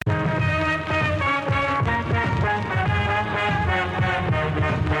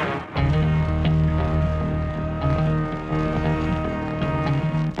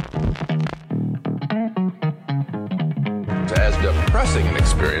depressing an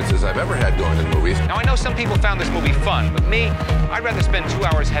experience as I've ever had going to the movies. Now, I know some people found this movie fun, but me, I'd rather spend 2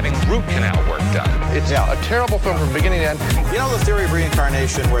 hours having root canal work done. It's a terrible film from beginning to end. You know the theory of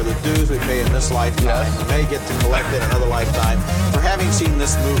reincarnation, where the dues we pay in this lifetime, we may get to collect it in another lifetime. For having seen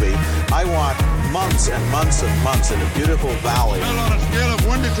this movie, I want months and months and months in a beautiful valley. Well, on a scale of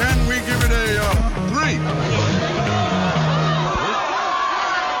 1 to 10, we give it a 3.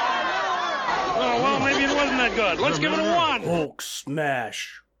 Well, maybe it wasn't that good. Let's give it a 1. Hulk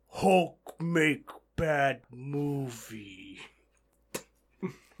smash. Hulk make bad movie.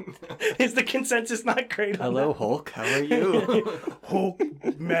 Is the consensus not great on Hello, that? Hulk. How are you? Hulk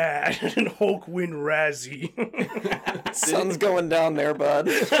mad and Hulk win Razzie. Sun's going down there, bud.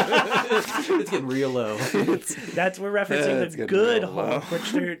 It's getting real low. We're referencing it's the getting good real low. Hulk,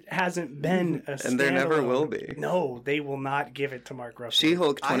 which there hasn't been a And there never standalone. will be. No, they will not give it to Mark Ruffalo.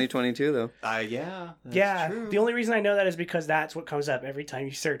 She-Hulk 2022, though. Yeah. That's Yeah, true. the only reason I know that is because that's what comes up every time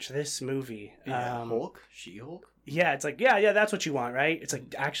you search this movie. Yeah, Hulk? She-Hulk? Yeah, it's like, yeah, that's what you want, right? It's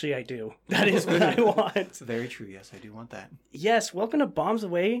like, actually, I do. That is what I want. It's very true. Yes, I do want that. Yes, welcome to Bombs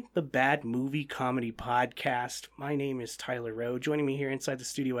Away, the bad movie comedy podcast. My name is Tyler Rowe. Joining me here inside the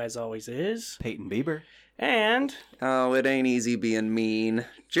studio, as always, is... Peyton Bieber. And... Oh, it ain't easy being mean.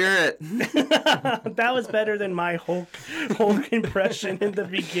 Jarrett. that was better than my Hulk impression in the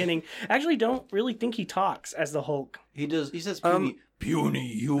beginning. Actually, don't really think he talks as the Hulk. He does. He says Puny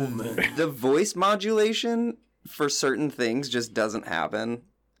human. The voice modulation for certain things just doesn't happen.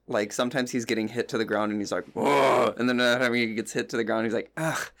 Like, sometimes he's getting hit to the ground and he's like, whoa, and then another time he gets hit to the ground, he's like,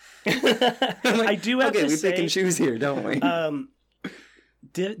 ugh. I do have to we say... pick and choose here, don't we?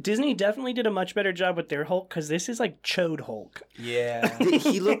 Disney definitely did a much better job with their Hulk, because this is like Chode Hulk. Yeah.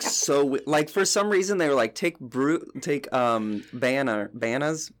 He looks so... Like, for some reason, they were like, take Banner. Eric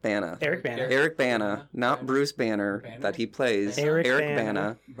Bana. Eric Bana, not Bruce Banner, that he plays. Eric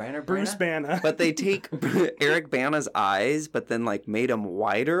Bana. Bruce Bana. But they take Eric Bana's eyes, but then like made them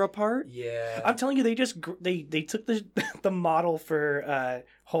wider apart. Yeah. I'm telling you, they just they took the model for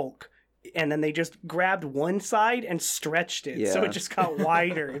Hulk, and then they just grabbed one side and stretched it, so Yeah. it just got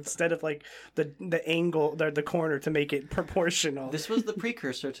wider instead of like the angle, the corner to make it proportional. This was the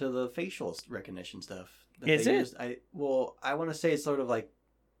precursor to the facial recognition stuff. that Is they it? used. I want to say it's sort of like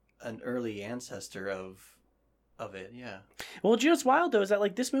an early ancestor of it. Yeah. Well, what's wild though is that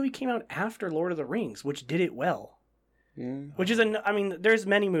like this movie came out after Lord of the Rings, which did it well. Yeah. Which is I mean, there's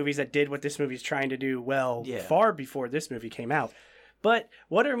many movies that did what this movie's trying to do well far before this movie came out. But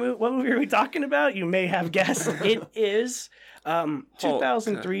what movie are we talking about? You may have guessed. It is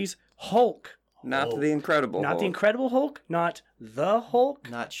 2003's Hulk. Not the Incredible Not Hulk. the Incredible Hulk. Not the Hulk.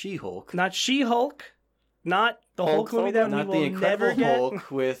 Not She-Hulk. Not She-Hulk. Not the Hulk movie that Not we the will Incredible never get.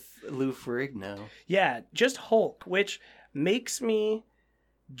 Hulk with Lou Ferrigno. Yeah, just Hulk, which makes me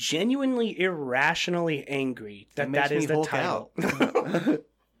genuinely irrationally angry that is the Hulk title. out.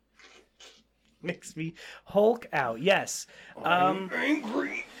 Makes me Hulk out. Yes. Angry.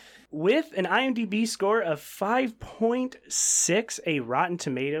 With an IMDb score of 5.6, a Rotten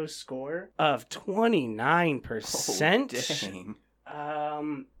Tomatoes score of 29%.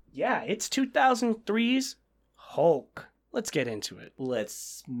 Dang. Yeah, it's 2003's Hulk. Let's get into it.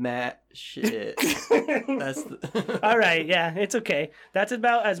 Let's smash it. That's All right, yeah, it's okay. That's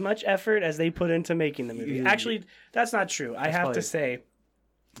about as much effort as they put into making the movie. Actually, that's not true. I have to say,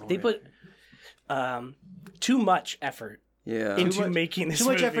 they put too much effort into making this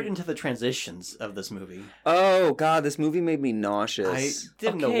movie. Too much effort into the transitions of this movie. Oh, God, this movie made me nauseous. I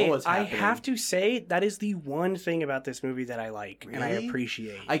didn't know what was happening. I have to say, that is the one thing about this movie that I like and I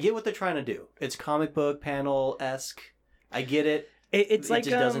appreciate. I get what they're trying to do. It's comic book panel-esque. I get it. It just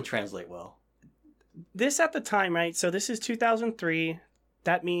doesn't translate well. This at the time, right? So this is 2003.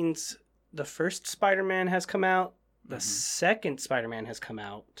 That means the first Spider-Man has come out. The second Spider-Man has come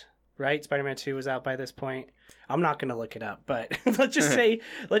out, right? Spider-Man 2 was out by this point. I'm not going to look it up, but let's just say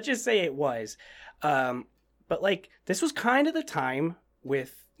it was. But like this was kind of the time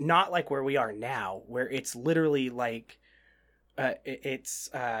with not like where we are now, where it's literally like it's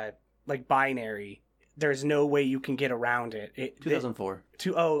like binary. There's no way you can get around it. 2004.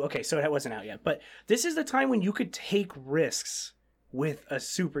 Okay, so it wasn't out yet. But this is the time when you could take risks with a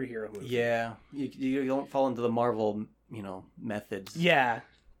superhero movie. Yeah, you don't fall into the Marvel, methods. Yeah.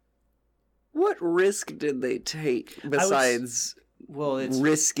 What risk did they take besides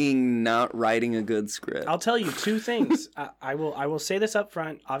risking not writing a good script? I'll tell you two things. I will say this up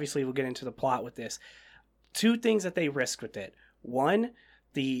front. Obviously, we'll get into the plot with this. Two things that they risked with it. One,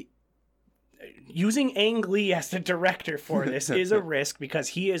 using Ang Lee as the director for this is a risk because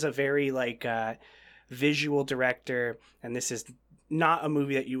he is a very visual director, and this is not a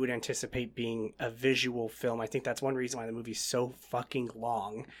movie that you would anticipate being a visual film. I think that's one reason why the movie's so fucking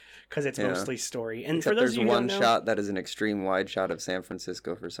long, because it's mostly story. And Except for those there's of you who one don't know, shot that is an extreme wide shot of San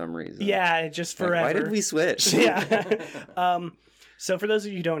Francisco for some reason. yeah, just Like, forever. why did we switch? Yeah. So for those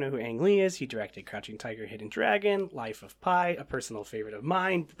of you who don't know who Ang Lee is, he directed Crouching Tiger, Hidden Dragon, Life of Pi, a personal favorite of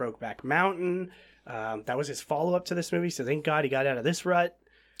mine, Brokeback Mountain. That was his follow-up to this movie, so thank God he got out of this rut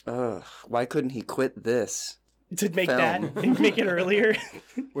Ugh, why couldn't he quit this? to make Film. that, make it earlier.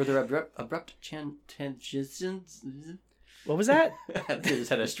 Were there abrupt transitions? What was that? I just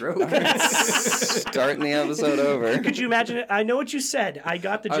had a stroke. Starting the episode over. Could you imagine it? I know what you said. I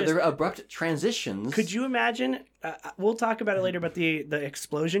got the Are gist. there abrupt transitions? Could you imagine? We'll talk about it later, but the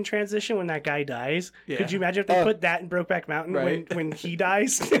explosion transition when that guy dies. Yeah. Could you imagine if they put that in Brokeback Mountain Right. when he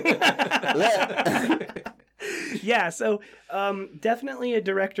dies? Yeah, so definitely a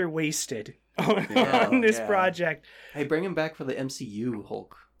director wasted on this project. Hey, bring him back for the MCU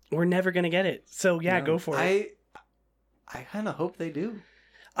Hulk. We're never gonna get it. So yeah, No. go for it. I kind of hope they do.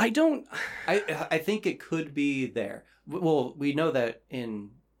 I don't. I think it could be there. Well, we know that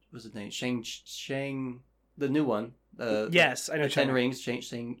in what's his name, Shang, the new one. Yes, I know. The Ten Rings,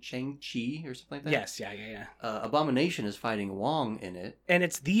 Shang-Chi or something like that. Yes, yeah. Abomination is fighting Wong in it. And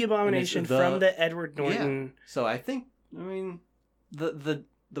it's the Abomination from the Edward Norton. Yeah. So I think, the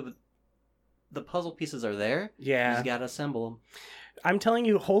puzzle pieces are there. Yeah. He's got to assemble them. I'm telling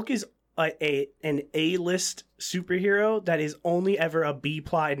you, Hulk is an A-list superhero that is only ever a B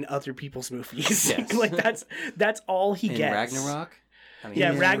plot in other people's movies. Yes. Like that's all he In gets. Ragnarok.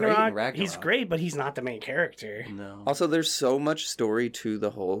 Yeah, he's Ragnarok, great in he's great, but he's not the main character. No. Also, there's so much story to the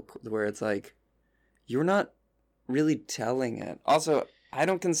Hulk where it's like, you're not really telling it. Also, I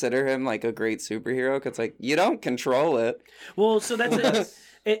don't consider him like a great superhero because like you don't control it. Well, so that's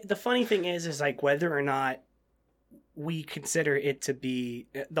it. The funny thing is like whether or not we consider it to be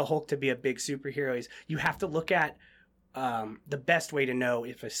the Hulk to be a big superhero is you have to look at the best way to know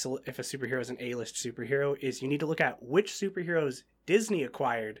if a superhero is an A-list superhero is you need to look at which superheroes Disney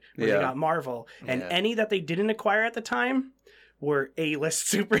acquired when they got Marvel, and any that they didn't acquire at the time were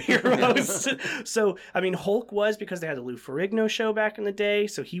A-list superheroes. So, I mean, Hulk was because they had the Lou Ferrigno show back in the day,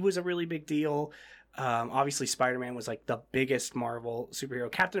 so he was a really big deal. Obviously, Spider-Man was like the biggest Marvel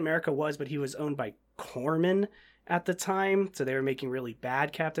superhero. Captain America was, but he was owned by Corman at the time, so they were making really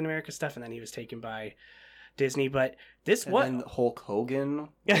bad Captain America stuff, and then he was taken by Disney. But this And what then Hulk Hogan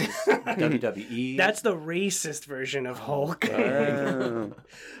was WWE. that's the racist version of Hulk. Oh.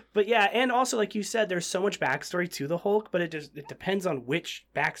 But yeah, and also like you said, there's so much backstory to the Hulk, but it depends on which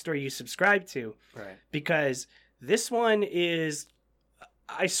backstory you subscribe to. Right. Because this one is,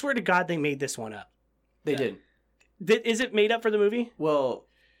 I swear to God, they made this one up. They did. Is it made up for the movie? Well,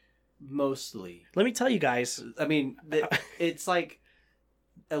 mostly. Let me tell you guys, I mean, it's like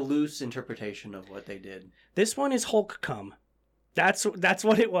a loose interpretation of what they did. this one is Hulk cum. That's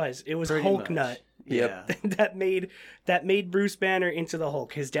what it was. It was Pretty Hulk much. nut. Yeah. that made Bruce Banner into the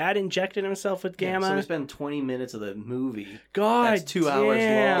Hulk. His dad injected himself with gamma. So we spend 20 minutes of the movie. God, That's 2 hours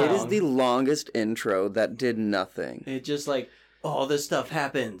damn. It is the longest intro that did nothing. It just like, all this stuff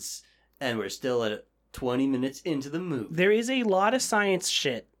happens, and we're still at 20 minutes into the movie. There is a lot of science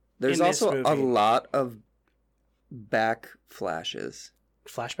shit. There's in this also a movie. lot of back flashes.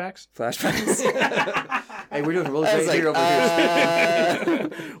 Flashbacks. Flashbacks. Hey, we're doing really I was great like, here over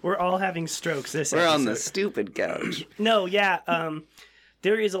here. We're all having strokes this we're on the episode. stupid couch. No, yeah.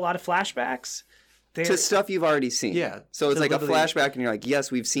 There is a lot of flashbacks. To stuff you've already seen. Yeah. So it's So like a literally- flashback and you're like,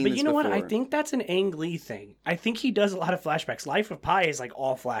 yes, we've seen But this you know before. what? I think that's an Ang Lee thing. I think he does a lot of flashbacks. Life of Pi is like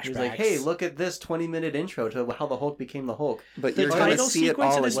all flashbacks. He's like, hey, look at this 20-minute intro to how the Hulk became the Hulk. But The you're going to title see it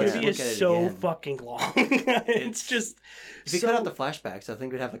sequence all of this again. movie Look is at it so again. fucking long. It's just If you so- cut out the flashbacks, I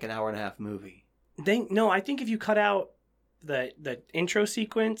think we'd have like an hour-and-a-half movie. I think if you cut out the intro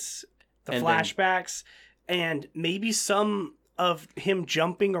sequence, the And then- flashbacks, and maybe some of him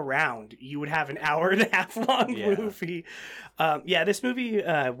jumping around, you would have an hour-and-a-half long Yeah. movie. This movie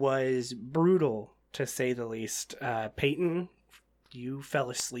was brutal, to say the least. Peyton, you fell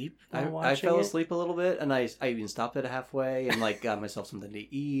asleep while I watching fell it asleep a little bit, and I even stopped it halfway and like got myself something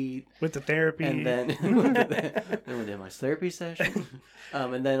to eat. with the therapy. And then then we did my therapy session.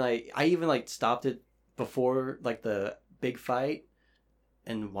 And then I even like stopped it before like the big fight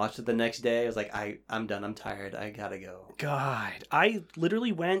and watched it the next day. I was like, I'm done. I'm tired. I gotta go. God, I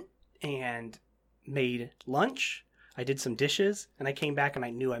literally went and made lunch. I did some dishes, and I came back and I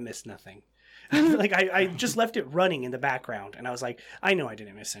knew I missed nothing. Like I just left it running in the background, and I was like, I know I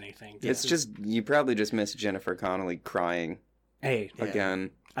didn't miss anything. It's just, you probably just missed Jennifer Connelly crying hey,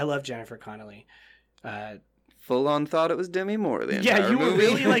 again. I love Jennifer Connelly. full on thought it was Demi Moore the entire Yeah, you were movie.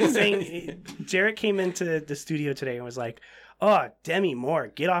 really like saying. Jarrett came into the studio today and was like, "Oh, Demi Moore,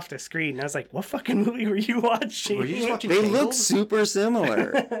 get off the screen." And I was like, "What fucking movie were you watching?" Were you just watching They Tangled? look super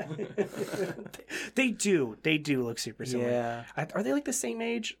similar. They do look super similar. Yeah. Are they like the same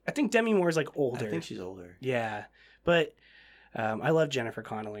age? I think Demi Moore's like older. I think she's older. Yeah, but I love Jennifer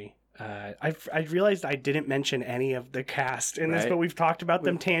Connelly. I realized I didn't mention any of the cast in this, Right. but we've talked about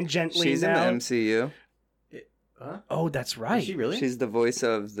them tangentially She's now. in the MCU. Huh? Oh, that's right. Is she really? She's the voice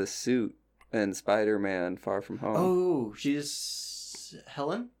of the suit in Spider-Man Far From Home. Oh, she's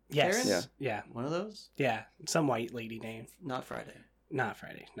Helen? Yes. Harris? Yeah. One of those? Yeah. Some white lady name. Not Friday. Not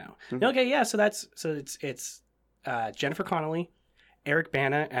Friday. No. Mhm. Okay. Yeah. So it's Jennifer Connelly, Eric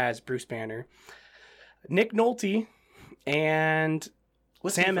Bana as Bruce Banner, Nick Nolte, and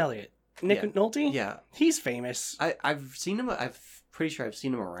What's he Sam from? Elliott. Nick Yeah. Nolte. Yeah. He's famous. I've seen him. Pretty sure I've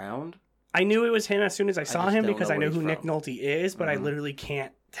seen him around. I knew it was him as soon as I saw just him don't because know I where know who he's Nick from. Nolte is, but I Mhm. literally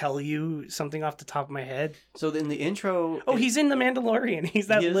can't tell you something off the top of my head. So in the intro. Oh, he's in The Mandalorian. He's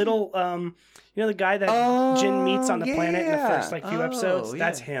that He is? little, the guy that Jin meets on the planet in the first few Oh, episodes. yeah.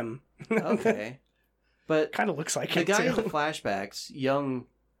 That's him. Okay. But Kind of looks like the him guy in the too. flashbacks, young.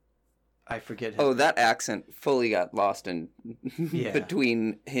 I forget his Oh, that accent fully got lost in Yeah.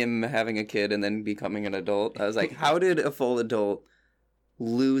 between him having a kid and then becoming an adult. I was like, how did a full adult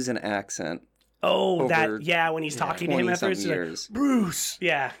lose an accent? Oh, over when he's talking to him at 20-some first, he's like, years. Bruce.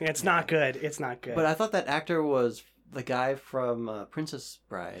 Yeah, it's not good. It's not good. But I thought that actor was the guy from Princess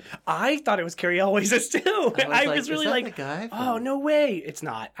Bride. I thought it was Carrie Elways too. I was really is that like, the guy oh, from- no way. It's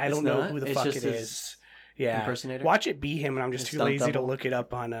not. I It's don't know not? who the It's fuck just it his is. Yeah. impersonator? Watch it be him, and I'm just His too stunt lazy to double? look it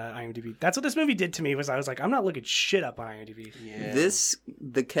up on IMDb. That's what this movie did to me. Was I was like, I'm not looking shit up on IMDb. Yeah.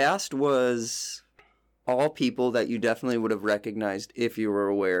 The cast was all people that you definitely would have recognized if you were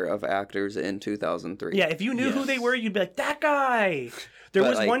aware of actors in 2003. Yeah, if you knew who Yes. they were, you'd be like, that guy. There But,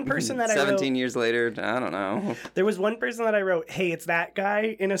 was like, one person that I 17 wrote. years later, I don't know. There was one person that I wrote, hey, it's that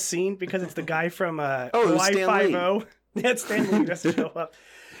guy in a scene because it's the guy from it was Stan Lee. Y50. That's Stan Lee just show up.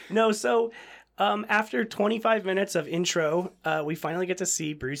 No, so after 25 minutes of intro, we finally get to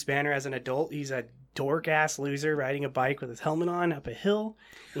see Bruce Banner as an adult. He's a dork-ass loser riding a bike with his helmet on up a hill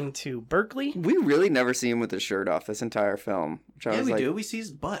into Berkeley. We really never see him with his shirt off this entire film. Which I Yeah, was we like, do. We see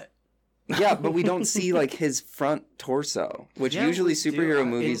his butt. Yeah, but we don't see like his front torso, which Yeah, usually we do. superhero In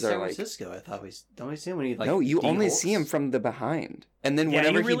movies San are like. Francisco, I thought don't we see him when he like? No, you only de-hulks? see him from the behind, and then Yeah, you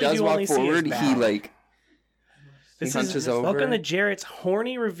whenever really he does do walk only see his forward, he back. like This hunches is over. welcome to Jarrett's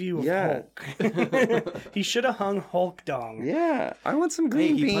horny review of Yeah. Hulk. He should have hung Hulk dong. Yeah, I want some Hey,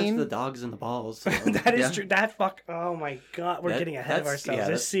 green he punched bean. the dogs in the balls. So. That is Yeah. true. That fuck. Oh my god, we're That- getting ahead of that's-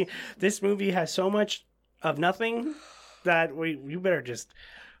 ourselves. yeah, This movie has so much of nothing that we better just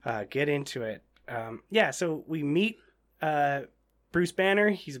get into it. So we meet Bruce Banner.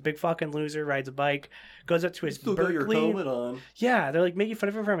 He's a big fucking loser. Rides a bike. Goes up to his Still got your Berkeley. helmet on. Yeah, they're like making fun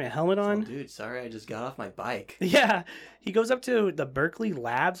of him for having a helmet Oh, on. dude, sorry, I just got off my bike. Yeah, he goes up to the Berkeley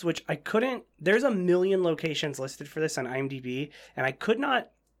Labs, which I couldn't. There's a million locations listed for this on IMDb, and I could not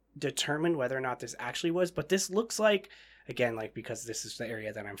determine whether or not this actually was. But this looks like, again, like because this is the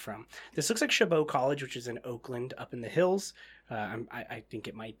area that I'm from. This looks like Chabot College, which is in Oakland, up in the hills. I think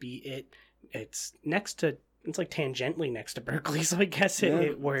it might be it. It's next to. It's like tangentially next to Berkeley, so I guess it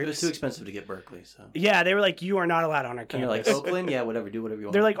It was works. too expensive to get Berkeley, so. Yeah, they were like, you are not allowed on our And you're campus. like, Oakland? Yeah, whatever, do whatever you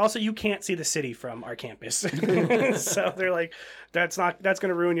want. They're like, also, you can't see the city from our campus. So they're like, that's going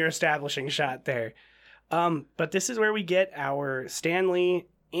to ruin your establishing shot there. But this is where we get our Stanley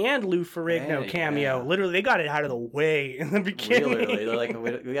and Lou Ferrigno Yeah, cameo. yeah. Literally, they got it out of the way in the beginning. real early. They're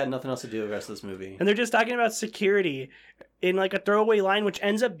like, we got nothing else to do the rest of this movie. And they're just talking about security in like a throwaway line, which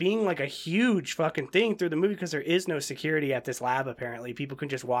ends up being like a huge fucking thing through the movie because there is no security at this lab, apparently. People can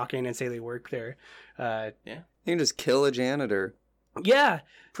just walk in and say they work there. You can just kill a janitor. Yeah,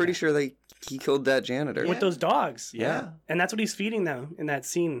 Pretty sure he killed that janitor. with those dogs. Yeah. And that's what he's feeding them in that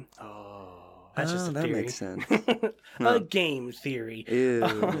scene. Oh. That's just a that theory. makes sense. A game theory. Ew.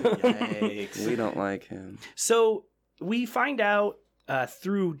 Yikes. We don't like him. So we find out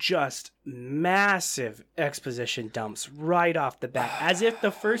through just massive exposition dumps right off the bat, as if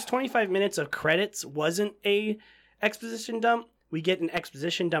the first 25 minutes of credits wasn't a exposition dump. We get an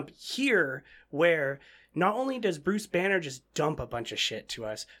exposition dump here where not only does Bruce Banner just dump a bunch of shit to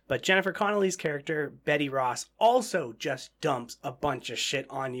us, but Jennifer Connelly's character, Betty Ross, also just dumps a bunch of shit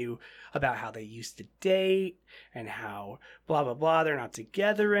on you about how they used to date and how blah, blah, blah, they're not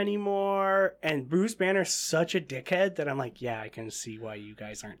together anymore. And Bruce Banner's such a dickhead that I'm like, yeah, I can see why you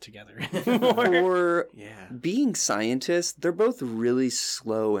guys aren't together anymore. For Yeah. being scientists, they're both really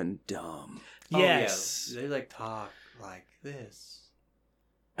slow and dumb. Yes. Oh, yeah. They like talk like this.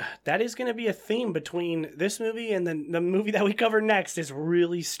 That is going to be a theme between this movie and the movie that we cover next is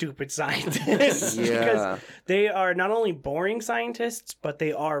really stupid scientists. Yeah. Because they are not only boring scientists, but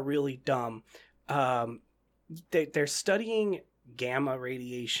they are really dumb. They're studying gamma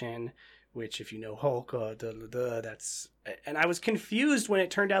radiation, which if you know Hulk, that's... And I was confused when it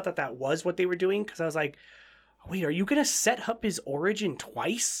turned out that was what they were doing, because I was like, wait, are you going to set up his origin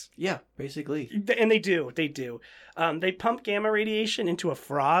twice? Yeah, basically. And they do. They pump gamma radiation into a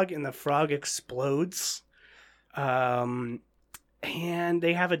frog, and the frog explodes. And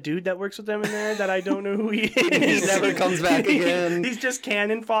they have a dude that works with them in there that I don't know who he is. He never comes back again. He's just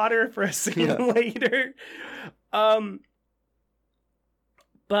cannon fodder for a scene later.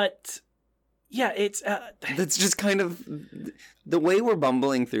 But yeah, it's that's just kind of the way we're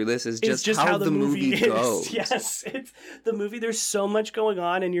bumbling through this is just how the movie goes. Yes, it's the movie. There's so much going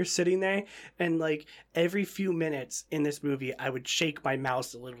on, and you're sitting there, and like every few minutes in this movie, I would shake my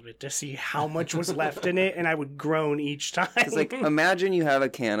mouse a little bit to see how much was left in it, and I would groan each time. It's like, imagine you have a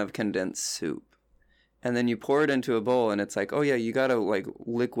can of condensed soup, and then you pour it into a bowl, and it's like, oh yeah, you gotta like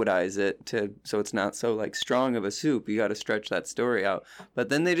liquidize it so it's not so like strong of a soup. You gotta stretch that story out. But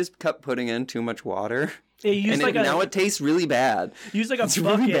then they just kept putting in too much water. Now it tastes really bad. Use like a bucket.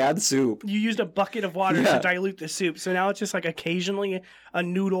 really bad soup. You used a bucket of water to dilute the soup, so now it's just like occasionally a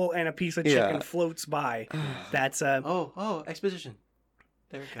noodle and a piece of chicken floats by. That's exposition.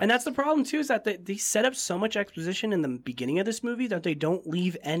 There it goes. And that's the problem too, is that they set up so much exposition in the beginning of this movie that they don't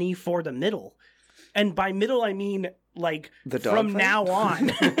leave any for the middle. And by middle, I mean like from now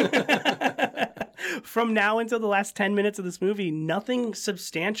on. From now until the last 10 minutes of this movie, nothing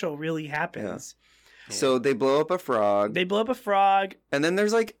substantial really happens. Yeah. So they blow up a frog. And then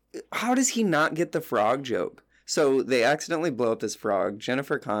there's like, how does he not get the frog joke? So they accidentally blow up this frog.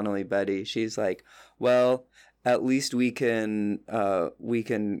 Jennifer Connelly, Betty, she's like, well, at least we can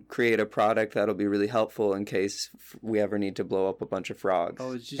create a product that'll be really helpful in case we ever need to blow up a bunch of frogs.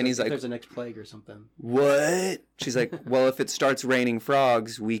 Oh, it's just and he's like, there's a next plague or something. What? She's like, well, if it starts raining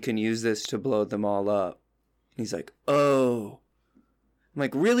frogs, we can use this to blow them all up. And he's like, oh. I'm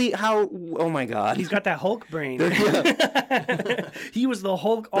like, really? How? Oh my God. He's got that Hulk brain. He was the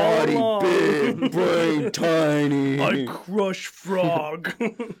Hulk all along. Big, brain tiny. I crush frog.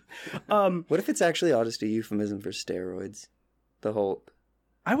 What if it's actually all just a euphemism for steroids? The Hulk.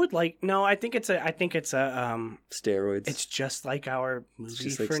 I think it's a steroids. It's just like our movie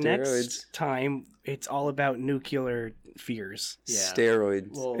just for like next time. It's all about nuclear fears. Yeah. Steroids.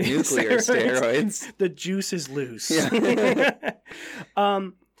 Well, nuclear steroids. The juice is loose. Yeah.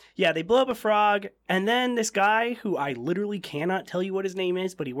 They blow up a frog, and then this guy who I literally cannot tell you what his name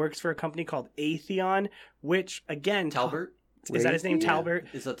is, but he works for a company called Atheon, which again, Talbert? Is that his name? Talbert?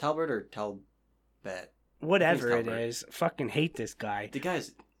 Is it Talbert or Talbot? Whatever it is. Fucking hate this guy. The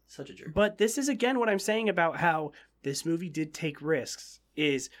guy's such a jerk. But this is again what I'm saying about how this movie did take risks,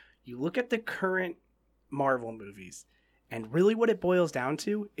 is you look at the current Marvel movies, and really what it boils down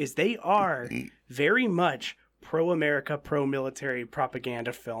to is they are very much pro-America, pro-military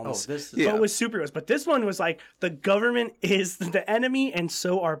propaganda films. But with superheroes. But this one was like, the government is the enemy, and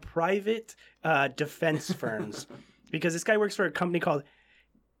so are private defense firms. Because this guy works for a company called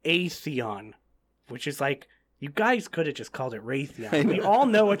Atheon, which is like, you guys could have just called it Raytheon. We all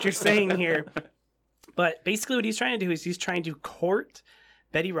know what you're saying here. But basically what he's trying to do is he's trying to court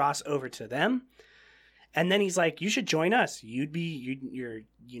Betty Ross over to them. And then he's like, you should join us. Your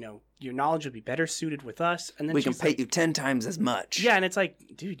knowledge would be better suited with us. And then we can pay you 10 times as much. Yeah, and it's like,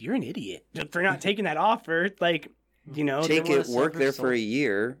 dude, you're an idiot for not taking that offer. Like, take it, work there for a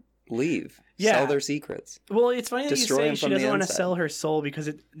year, leave. Yeah. Sell their secrets. Well, it's funny that you say she doesn't want to inside. sell her soul, because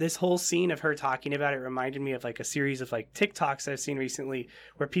this whole scene of her talking about it reminded me of like a series of like TikToks I've seen recently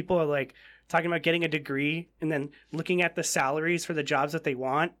where people are like talking about getting a degree and then looking at the salaries for the jobs that they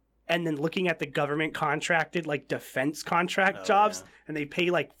want, and then looking at the government contracted like defense contract jobs, and they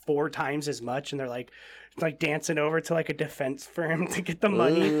pay like 4 times as much, and they're like dancing over to like a defense firm to get the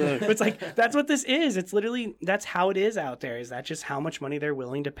money. It's like, that's what this is. It's literally, that's how it is out there. Is that just how much money they're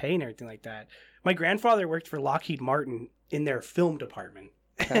willing to pay and everything like that? My grandfather worked for Lockheed Martin in their film department.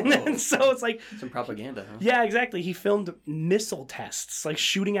 And then, so it's like some propaganda, huh? Yeah, exactly. He filmed missile tests, like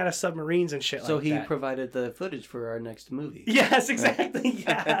shooting out of submarines and shit. So like that. he provided the footage for our next movie. Yes, exactly.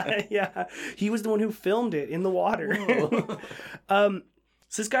 Yeah. He was the one who filmed it in the water.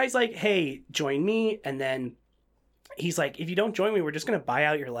 So this guy's like, hey, join me. And then he's like, if you don't join me, we're just going to buy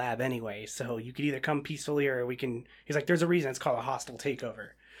out your lab anyway. So you could either come peacefully or we can... He's like, there's a reason it's called a hostile takeover.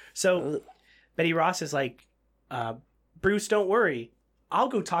 So Betty Ross is like, Bruce, don't worry. I'll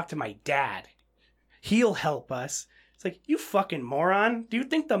go talk to my dad. He'll help us. It's like, you fucking moron. Do you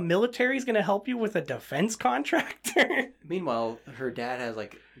think the military's going to help you with a defense contractor? Meanwhile, her dad has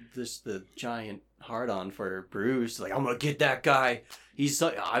like the giant hard-on for Bruce. Like, I'm gonna get that guy.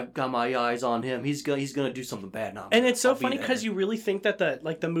 I've got my eyes on him. He's gonna do something bad now. And it's so funny because you really think that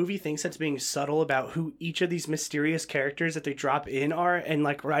the movie thinks it's being subtle about who each of these mysterious characters that they drop in are, and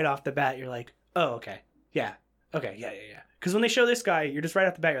like right off the bat, you're like, oh, okay, yeah. Because when they show this guy, you're just right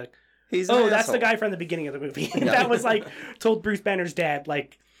off the bat, you're like, that's the guy from the beginning of the movie. That was like told Bruce Banner's dad,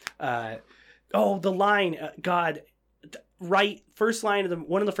 like, the line, first line of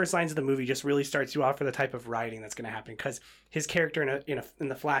one of the first lines of the movie just really starts you off for the type of writing that's going to happen, because his character in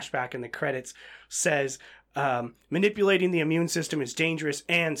the flashback in the credits says, manipulating the immune system is dangerous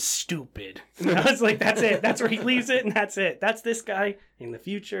and stupid. And I was like, that's it. That's where he leaves it, and that's it. That's this guy in the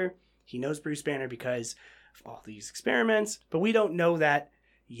future. He knows Bruce Banner because of all these experiments, but we don't know that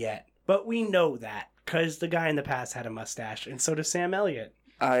yet. But we know that because the guy in the past had a mustache, and so does Sam Elliott.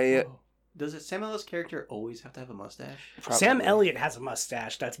 Does Sam Elliott's character always have to have a mustache? Probably. Sam Elliott has a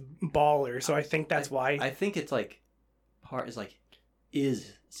mustache that's baller, so I think that's why. I think it's like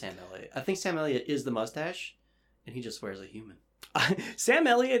is Sam Elliott. I think Sam Elliott is the mustache, and he just wears a human. Sam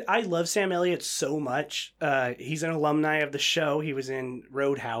Elliott, I love Sam Elliott so much. He's an alumni of the show. He was in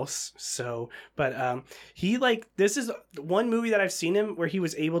Roadhouse. This is one movie that I've seen him where he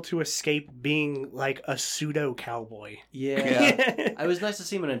was able to escape being like a pseudo cowboy. Yeah. It was nice to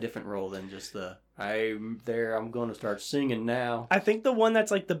see him in a different role than just I'm going to start singing now. I think the one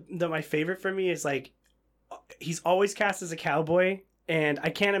that's like my favorite for me is like, he's always cast as a cowboy. And I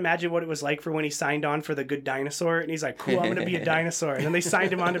can't imagine what it was like for when he signed on for The Good Dinosaur. And he's like, cool, I'm going to be a dinosaur. And then they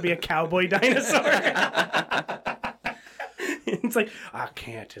signed him on to be a cowboy dinosaur. It's like, I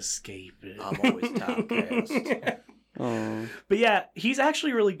can't escape it. I'm always typecast. But yeah, he's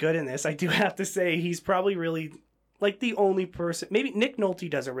actually really good in this. I do have to say, he's probably really like the only person. Maybe Nick Nolte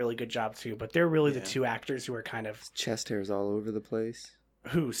does a really good job too. But they're really the two actors who are kind of... Chest hairs all over the place.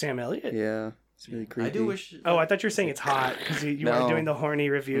 Who, Sam Elliott? Yeah. It's really creepy. I do wish... Oh, I thought you were saying it's hot because you were doing the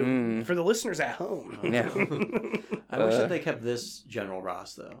horny review for the listeners at home. Yeah. I wish that they kept this General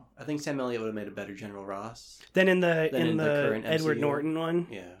Ross, though. I think Sam Elliott would have made a better General Ross than in the current Edward MCU. Norton one.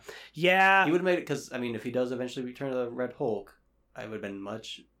 Yeah. Yeah. He would have made it because, I mean, if he does eventually return to the Red Hulk, it would have been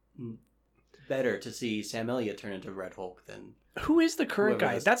much better to see Sam Elliott turn into Red Hulk than... Who is the current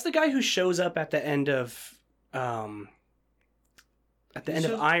guy? That's the guy who shows up at the end of...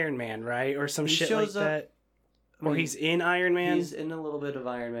 Iron Man, right? Or some shit like that. Or he's in Iron Man. He's in a little bit of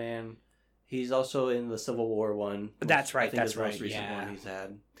Iron Man. He's also in the Civil War one. That's right. That's the most recent one he's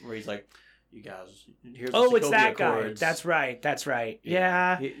had, where he's like, "You guys, here's it's that Accords. Guy. That's right.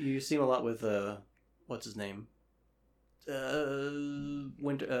 Yeah. You see him a lot with what's his name?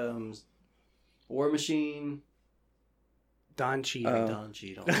 War Machine. Don Cheadle. Don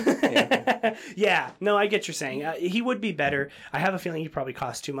Cheadle. Yeah. No, I get what you're saying. He would be better. I have a feeling he probably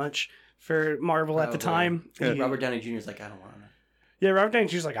cost too much for Marvel at the time. Robert Downey Jr. is like, I don't want to. Yeah, Robert Downey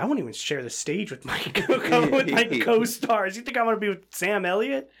Jr. is like, I won't even share the stage with my co-stars. You think I want to be with Sam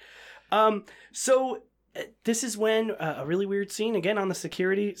Elliott? So this is when a really weird scene, again, on the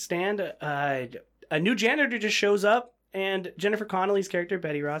security stand. A new janitor just shows up, and Jennifer Connelly's character,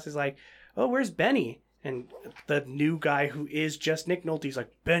 Betty Ross, is like, oh, where's Benny? And the new guy who is just Nick Nolte's like,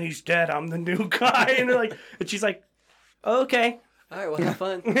 Benny's dead, I'm the new guy. And she's like, oh, okay. All right, well, have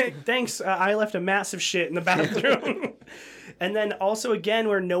fun. Thanks. I left a massive shit in the bathroom. And then also, again,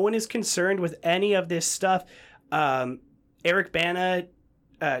 where no one is concerned with any of this stuff, Eric Bana,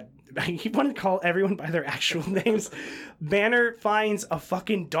 he wanted to call everyone by their actual names. Banner finds a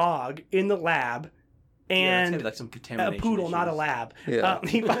fucking dog in the lab. And like some contamination a poodle, issues. Not a lab. Yeah.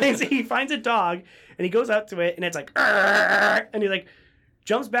 He finds a dog, and he goes up to it, and it's like, "Arr!" And he like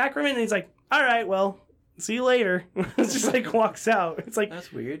jumps back from it, and he's like, all right, well, see you later. It's just like walks out. It's like,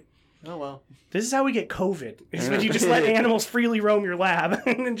 that's weird. Oh well. This is how we get COVID. Is when you just let animals freely roam your lab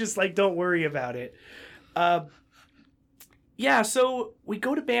and then just like don't worry about it. Yeah, so we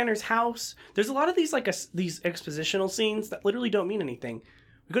go to Banner's house. There's a lot of these these expositional scenes that literally don't mean anything.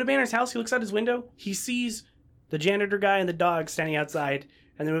 We go to Banner's house. He looks out his window. He sees the janitor guy and the dog standing outside.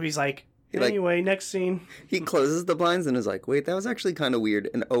 And the movie's like, anyway, next scene. He closes the blinds and is like, wait, that was actually kind of weird.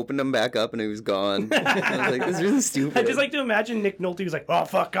 And opened them back up and he was gone. I was like, this is really stupid. I just like to imagine Nick Nolte was like, oh,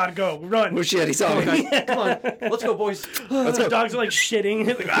 fuck, gotta go. Run. Oh, shit, he saw me. Come on. Let's go, boys. Let's go. Dogs are like shitting.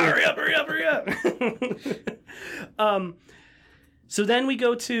 Like, hurry up. So then we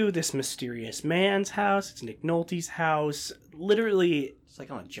go to this mysterious man's house. It's Nick Nolte's house. Literally, It's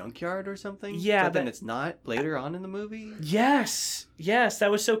like on a junkyard or something. Yeah, but then that- it's not later on in the movie. yes, that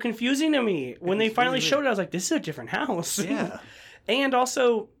was so confusing to me. When they was finally really showed it, I was like, this is a different house. Yeah. And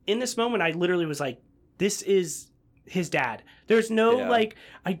also, in this moment, I literally was like, this is his dad. There's no, Yeah. like,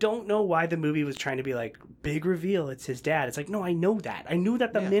 I don't know why the movie was trying to be like, big reveal, it's his dad. It's like, no, I know that. I knew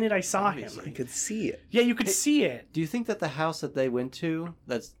that the Yeah, minute I saw obviously. I him. could see it. Yeah, you could see it. Do you think that the house that they went to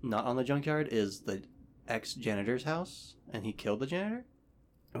that's not on the junkyard is the ex-janitor's house and he killed the janitor?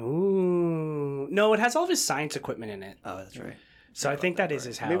 Ooh. No, it has all of his science equipment in it. Oh, that's right. So I think that is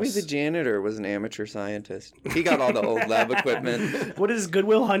his house. Maybe the janitor was an amateur scientist. He got all the old lab equipment. What is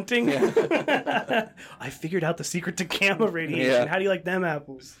Goodwill Hunting? I figured out the secret to gamma radiation. Yeah. How do you like them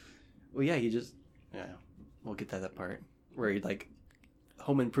apples? Well, yeah, we'll get to that part where he like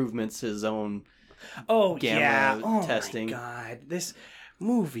home improvements his own. Oh, Gamma yeah. Oh, testing. my God. This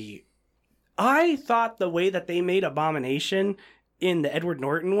movie. I thought the way that they made Abomination in the Edward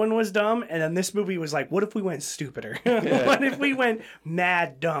Norton one was dumb, and then this movie was like, what if we went stupider? What if we went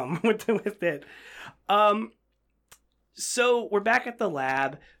mad dumb with it? So we're back at the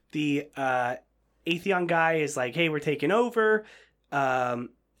lab. The Atheon guy is like, hey, we're taking over. And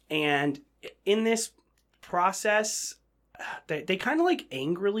in this process, they kind of like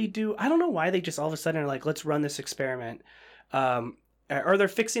angrily do. I don't know why they just all of a sudden are like, let's run this experiment. Or they're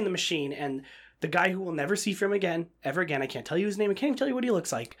fixing the machine, and the guy who we'll never see from ever again, I can't tell you his name, I can't even tell you what he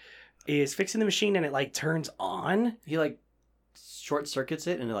looks like, is fixing the machine, and it like turns on. He like short circuits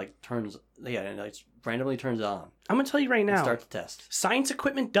it and it like turns. Yeah, and it like randomly turns on. I'm gonna tell you right And now, start the test. science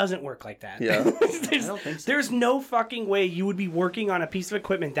equipment doesn't work like that. Yeah. there's, I don't think so. there's no fucking way you would be working on a piece of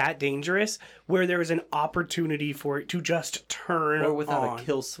equipment that dangerous where there is an opportunity for it to just turn Or without on. a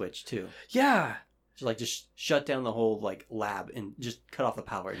kill switch too. Yeah. Just shut down the whole like lab and just cut off the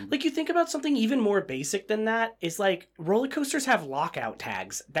power. Like, you think about something even more basic than that is like roller coasters have lockout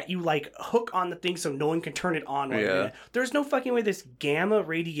tags that you like hook on the thing so no one can turn it on. While you're in it. There's no fucking way this gamma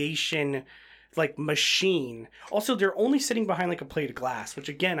radiation like machine. Also, they're only sitting behind like a plate of glass, which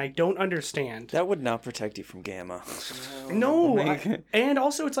again I don't understand. That would not protect you from gamma. No, and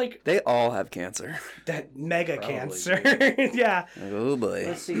also it's like They all have cancer. that mega Probably, cancer. Yeah. Oh boy.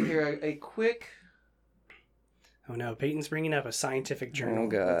 Let's see here. A quick. Oh no, Peyton's bringing up a scientific journal.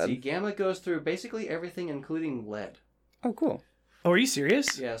 Oh Let's see. god. Gamma goes through basically everything, including lead. Oh cool. Oh, are you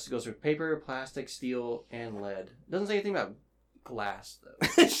serious? Yes, it goes through paper, plastic, steel, and lead. It doesn't say anything about glass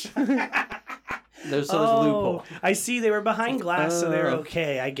though. There's a loophole. I see they were behind glass, so they're Oh.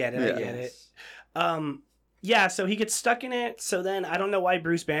 okay. I get it. I Yeah. get it. Yeah, so he gets stuck in it. So then I don't know why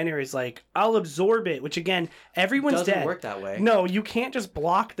Bruce Banner is like, I'll absorb it, which again, everyone's Doesn't dead. work that way. No, you can't just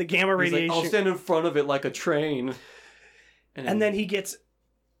block the gamma He's radiation. like, I'll stand in front of it like a train. And then he gets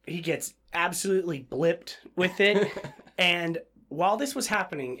absolutely blipped with it. And while this was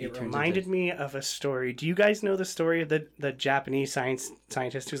happening, it turns reminded into- me of a story. Do you guys know the story of the Japanese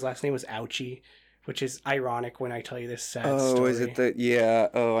scientist whose last name was Ouchi? Which is ironic when I tell you this sad story. Oh, is it the yeah?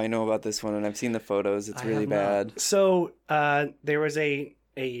 Oh, I know about this one, and I've seen the photos. It's I really have not. bad. So there was a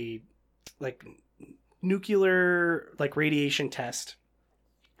like nuclear like radiation test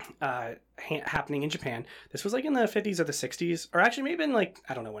happening in Japan. This was like in the 50s or the 60s, or actually maybe in like,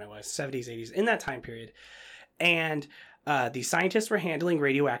 I don't know when it was, 70s, 80s, in that time period. And the scientists were handling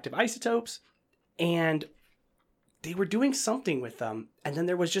radioactive isotopes, and they were doing something with them, and then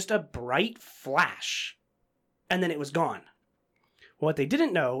there was just a bright flash, and then it was gone. What they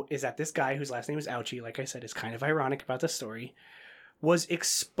didn't know is that this guy, whose last name is Ouchi, like I said, is kind of ironic about the story, was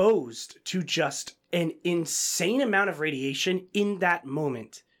exposed to just an insane amount of radiation in that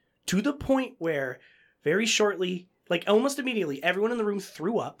moment, to the point where very shortly, like almost immediately, everyone in the room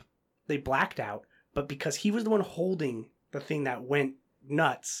threw up, they blacked out, but because he was the one holding the thing that went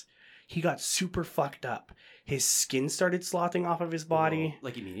nuts, he got super fucked up. His skin started sloughing off of his body.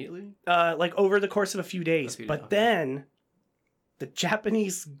 Like immediately? Like over the course of a few days. But okay. then the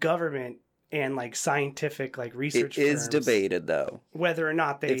Japanese government and like scientific like research It is firms, debated though whether or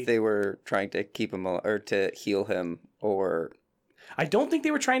not if they were trying to keep him or to heal him or I don't think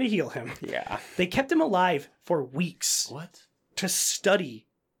they were trying to heal him. yeah. They kept him alive for weeks What? to study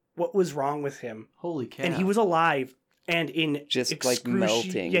what was wrong with him. Holy cow. And he was alive and in Just, like,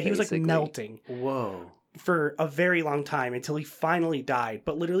 melting, Yeah, he was like basically. melting Whoa. for a very long time until he finally died.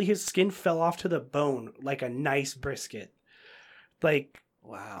 But literally his skin fell off to the bone like a nice brisket. Like,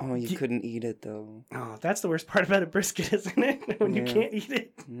 Wow. Oh, you couldn't eat it though. oh, that's the worst part about a brisket, isn't it? When you Yeah. can't eat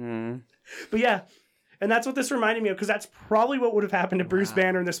it. Mm. But yeah, and that's what this reminded me of, because that's probably what would have happened to Bruce Wow.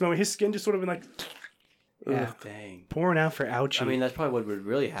 Banner in this moment. His skin just would have been like, Yeah. Dang. Pouring out for Ouchie. I mean, that's probably what would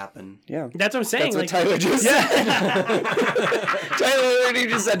really happen. Yeah. that's what I'm saying. That's what Tyler just said. Tyler literally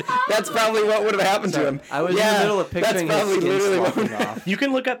just said that's probably what would have happened to him. I was in the middle of picturing that's his probably skin literally what sloughing would off. You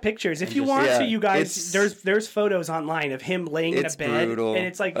can look up pictures if you want Yeah, to. You guys, it's- there's photos online of him laying in a It's bed, brutal. and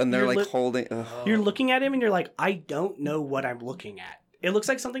it's like and they're you're like holding. Ugh. you're looking at him, and you're like, I don't know what I'm looking at. It looks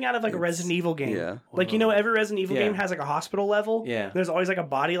like something out of like a Resident Evil game. yeah. Like, every Resident Evil Yeah. game has like a hospital level. Yeah. There's always like a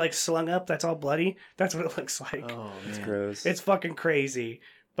body like slung up that's all bloody. That's what it looks like. Oh, It's man. gross. It's fucking crazy.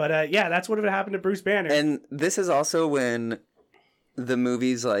 But yeah, that's what would have happened to Bruce Banner. And this is also when the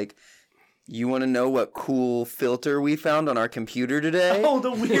movie's like, you want to know what cool filter we found on our computer today? oh,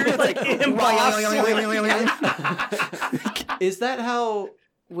 the weird like embossed. Is that how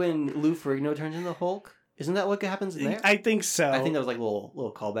when Lou Ferrigno turns into Hulk? Isn't that what happens in there? I think so. I think that was like a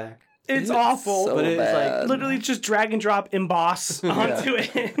little callback. it's awful. So But it's bad. like Literally just drag and drop emboss onto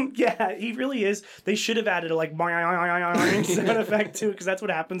it. Yeah, he really is. They should have added a like sound effect too, because that's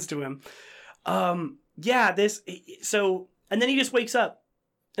what happens to him. Yeah, so and then he just wakes up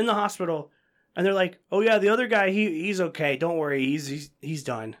in the hospital, and they're like, "Oh yeah, the other guy, he's okay. Don't worry, he's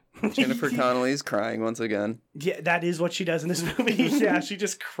done." Jennifer Connelly's crying once again. Yeah, that is what she does in this movie. Yeah, she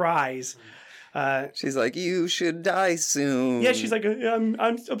just cries. She's like, you should die soon. Yeah, she's like, I'm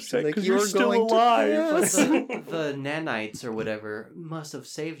upset Like, because you're you're still going to alive. pass. the nanites or whatever must have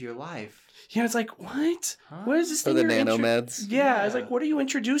saved your life. Yeah, it's like, what? What is this Or thing the you're nanomeds. Yeah, I was Yeah. like, what are you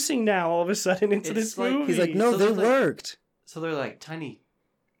introducing now all of a sudden into It's this like- movie? He's like, no, So they there's, like- worked. So they're like tiny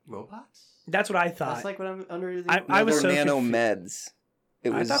robots? That's what I thought. That's like what I'm under the... I was They're so nanomeds.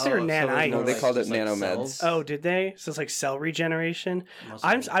 It I was. thought they were nanites. No, they called it just, like, nanomeds. cells? Oh, did they? So it's like cell regeneration. Must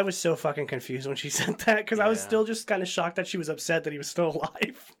have been. I was so fucking confused when she said that because I was Yeah. still just kind of shocked that she was upset that he was still alive.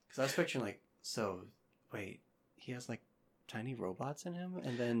 Because I was picturing like, so, wait, he has like tiny robots in him?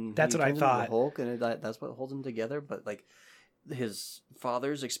 And then That's he what I turns into the thought. Hulk, and that's what holds him together? But like, his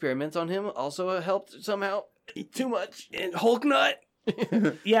father's experiments on him also helped somehow? Too much. And Hulk nut.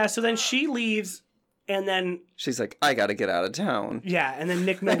 Yeah. So then she leaves, and then She's like, I gotta get out of town. yeah, and then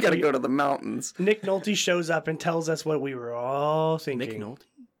Nick I gotta Nolte. go to the mountains. Nick Nolte shows up and tells us what we were all thinking. Nick Nolte?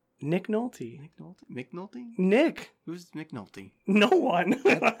 Nick Nolte. Nick Nolte? Mick Nolte? Nick. Who's Mick Nolte? No one.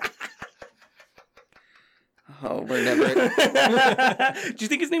 Oh, we're never. Do you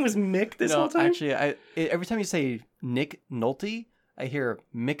think his name was Mick this whole time? Actually, every time you say Nick Nolte, I hear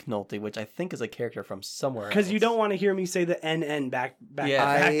Mick Nolte, which I think is a character from somewhere. Because you else. don't want to hear me say the NN back. Yeah.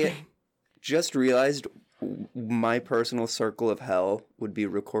 I just realized my personal circle of hell would be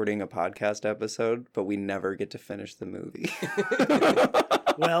recording a podcast episode, but we never get to finish the movie.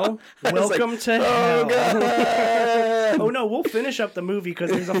 Well, I was like, welcome to oh, hell. God. Oh no, we'll finish up the movie because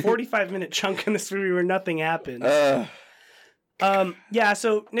there's a 45-minute chunk in this movie where nothing happens. Yeah,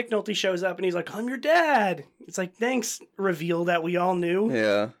 so Nick Nolte shows up and he's like, "I'm your dad." It's like, thanks, reveal that we all knew.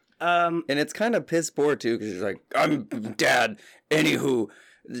 Yeah. And it's kind of piss poor too, because he's like, I'm dad. Anywho,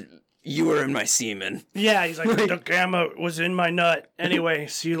 you were in my semen. Yeah, he's like, the gamma was in my nut. Anyway,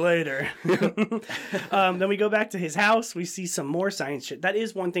 see you later. Then we go back to his house. We see some more science shit. That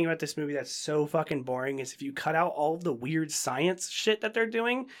is one thing about this movie that's so fucking boring is if you cut out all of the weird science shit that they're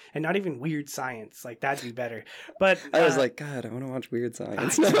doing, and not even weird science, like that'd be better. But I was like, God, I want to watch Weird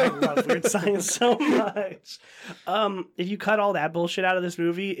Science. I love weird science so much. If you cut all that bullshit out of this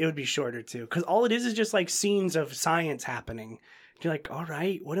movie, it would be shorter too. Because all it is just like scenes of science happening. You're like, all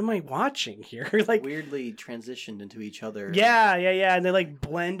right, what am I watching here? Like, weirdly transitioned into each other. yeah, and they like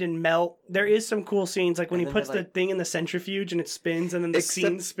blend and melt. There is some cool scenes, like when And he then puts they, the like- thing in the centrifuge and it spins, and then the Except-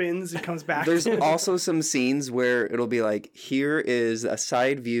 scene spins and comes back. There's also some scenes where it'll be like, here is a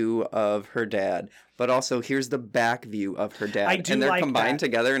side view of her dad, but also here's the back view of her dad. I do and they're like combined that.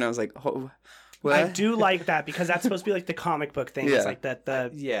 together, and I was like, oh, what? I do like that because that's supposed to be like the comic book thing. Yeah. It's like that the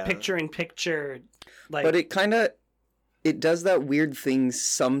Yeah. picture in picture, like. But it does that weird thing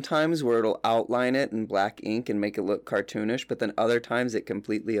sometimes where it'll outline it in black ink and make it look cartoonish, but then other times it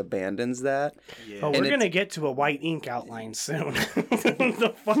completely abandons that. Yeah. Oh, And we're it's- gonna get to a white ink outline soon.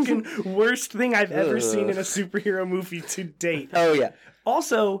 The fucking worst thing I've ever seen in a superhero movie to date. Oh, yeah.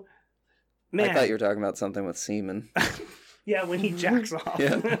 Also, man, I thought you were talking about something with semen. yeah, when he jacks off.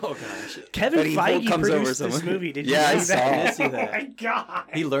 Yeah. Oh gosh. Kevin But he Feige comes over produced this someone. movie. Did Yeah, I you see saw that? it. I did see that. Oh my god.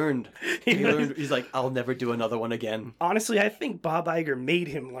 He learned. He He learned. learned. He's like, I'll never do another one again. Honestly, I think Bob Iger made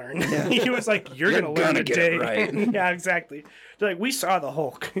him learn. He was like, "You're You're gonna learn gonna get today." it right. Yeah, exactly. They're like, "We saw the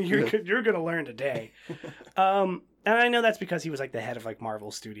Hulk. You're gonna learn today." And I know that's because he was like the head of like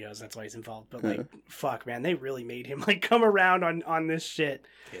Marvel Studios. That's why he's involved. But like, fuck, man, they really made him like come around on this shit.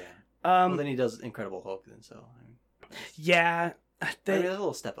 Yeah. Um, Well, then he does Incredible Hulk. Then so. Yeah. mean, a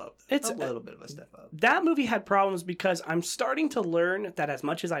little step up. It's a little bit of a step up. That movie had problems because I'm starting to learn that as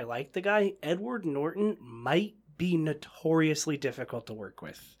much as I like the guy, Edward Norton might be notoriously difficult to work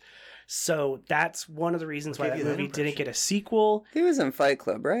with. So that's one of the reasons why that movie didn't get a sequel. He was in Fight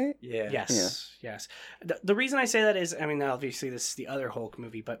Club, right? Yeah. Yes. The reason I say that is, I mean, obviously this is the other Hulk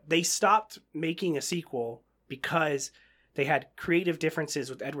movie, but they stopped making a sequel because they had creative differences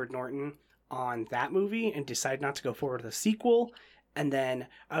with Edward Norton on that movie and decided not to go forward with a sequel. And then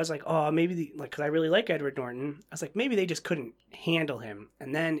I was like, oh, maybe because I really like Edward Norton, I was like, maybe they just couldn't handle him.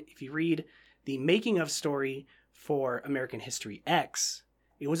 And then if you read the making of story for American History X,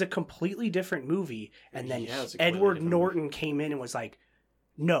 it was a completely different movie. And then Edward Norton came in and was like,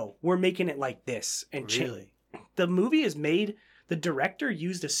 no, we're making it like this. And Really? The movie is made, the director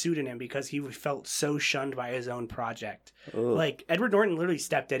used a pseudonym because he felt so shunned by his own project. Ugh. Like, Edward Norton literally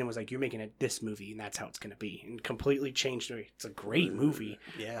stepped in and was like, you're making it this movie, and that's how it's going to be. And completely changed it. It's a great movie.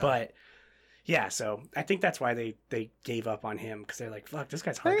 Yeah. But, yeah, so I think that's why they gave up on him, because they're like, fuck, this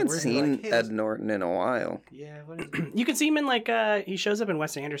guy's I hard to haven't work with. seen like, hey, Ed Norton in a while. Yeah, what is it? You can see him in, like, he shows up in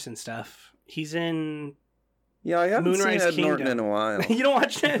Wes Anderson stuff. He's in... Yeah, I haven't Moonrise seen Ed Kingdom. Norton in a while. You don't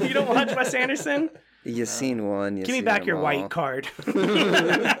watch it? You don't watch Wes Anderson? You seen one. You Give me seen back them your all. white card.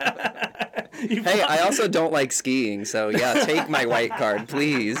 Hey, I also don't like skiing, so yeah, take my white card,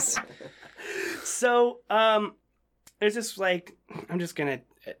 please. So, it's just like, I'm just gonna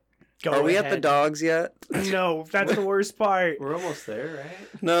go Are we at the ahead. dogs yet? No, that's the worst part. We're almost there,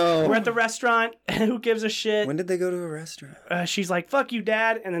 right? No. We're at the restaurant. Who gives a shit? When did they go to a restaurant? She's like, fuck you,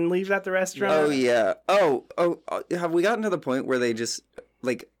 Dad, and then leaves at the restaurant. Oh yeah. Oh, have we gotten to the point where they just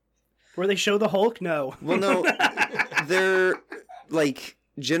like? Where they show the Hulk? No. Well, no. They're like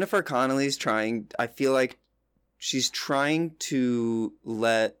Jennifer Connelly's trying. I feel like she's trying to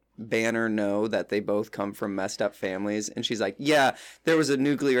let Banner know that they both come from messed up families, and she's like, "Yeah, there was a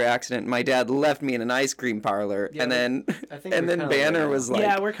nuclear accident. My dad left me in an ice cream parlor," Yeah, and then I think and we're then kinda there Banner now. was like,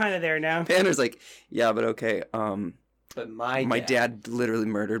 Yeah, we're kind of there now. Banner's like, "Yeah, but okay. But my dad literally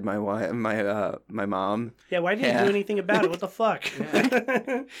murdered my wife, my mom." Yeah, why didn't you Yeah. do anything about it? What the fuck?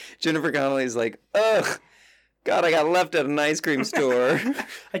 Jennifer Connelly's like, "Ugh, God, I got left at an ice cream store."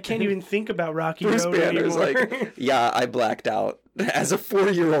 I can't even think about Rocky Bruce Road Banner's anymore. like, "Yeah, I blacked out. As a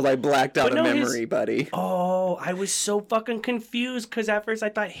 4-year-old, I blacked out But a no, memory, buddy." Oh, I was so fucking confused because at first I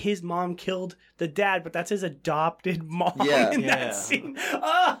thought his mom killed the dad, but that's his adopted mom Yeah. in Yeah. that scene.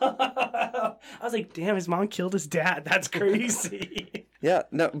 Oh, I was like, damn, his mom killed his dad. That's crazy. Yeah,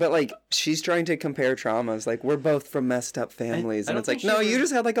 no, but like she's trying to compare traumas. Like we're both from messed up families, I and don't it's like, think she no, ever- you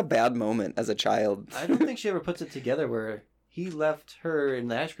just had like a bad moment as a child. I don't think she ever puts it together where he left her in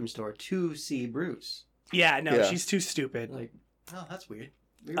the ice cream store to see Bruce. Yeah, no, Yeah. she's too stupid. Like, oh, that's weird.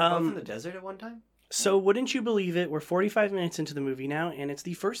 We were both in the desert at one time? So wouldn't you believe it? We're 45 minutes into the movie now, and it's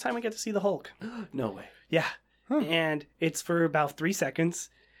the first time we get to see the Hulk. No way. Yeah. And it's for about 3 seconds.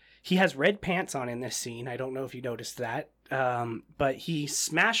 He has red pants on in this scene. I don't know if you noticed that. But he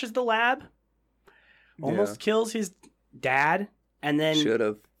smashes the lab, almost kills his dad, and then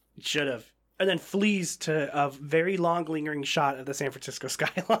Should have. and then flees to a very long lingering shot of the San Francisco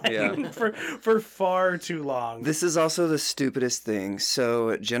skyline Yeah. for far too long. This is also the stupidest thing.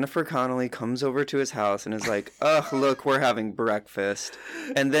 So Jennifer Connelly comes over to his house and is like, "Ugh, look, we're having breakfast."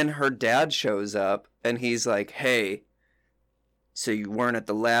 And then her dad shows up and he's like, "Hey, so you weren't at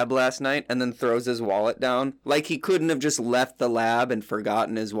the lab last night?" And then throws his wallet down. Like he couldn't have just left the lab and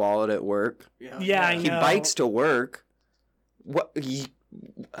forgotten his wallet at work. Yeah, I He know. bikes to work.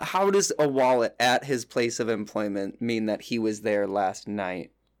 How does a wallet at his place of employment mean that he was there last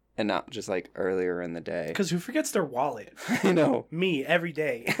night and not just like earlier in the day? Because who forgets their wallet? I know. Me, every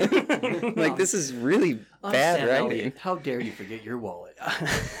day. Like this is really I'm bad Sam writing. Elliott. How dare you forget your wallet?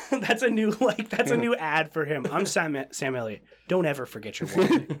 That's a new ad for him. I'm Sam Elliott. Don't ever forget your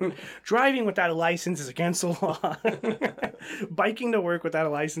wallet. Driving without a license is against the law. Biking to work without a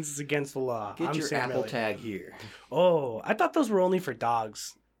license is against the law. Get I'm your Sam Apple Elliott. tag here. Oh, I thought those were only for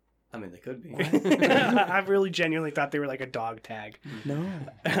dogs. I mean, they could be. I really genuinely thought they were like a dog tag. No,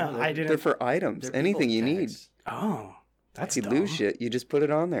 I they're didn't. for items. They're Anything you people's need. tags. Oh, that's If you dumb. lose shit, you just put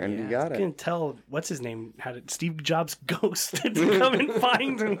it on there and you Yeah. got I it. can tell what's his name how did Steve Jobs' ghost to come and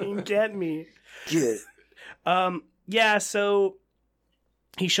find me and get me. Get it. Yeah, so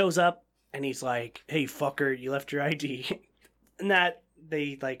he shows up and he's like, "Hey, fucker, you left your ID," and that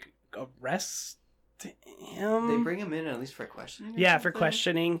they like arrest him. They bring him in at least for questioning? or yeah, for something?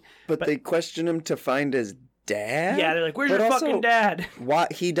 questioning. But they question him to find his dad. Yeah, they're like, "Where's But your also, fucking dad?" Why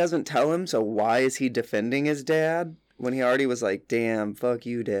he doesn't tell him? So why is he defending his dad when he already was like, "Damn, fuck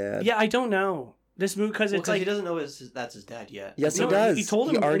you, dad"? Yeah, I don't know. This movie, because it's like he doesn't know that's his dad yet. Yes, No, he does. he told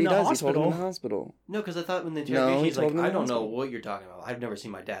him in already the does. He told him in hospital. the hospital. No, because I thought when the No, interrogation, he he's like, told him in I the don't know hospital. what you're talking about. I've never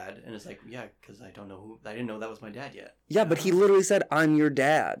seen my dad. And it's like, yeah, because I didn't know that was my dad yet. Yeah, but he literally said, "I'm your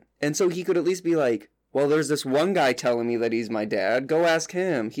dad," and so he could at least be like, "Well, there's this one guy telling me that he's my dad. Go ask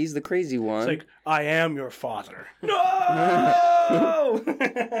him. He's the crazy one." it's like, I am your father. No.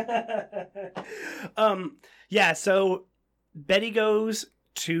 Yeah. So Betty goes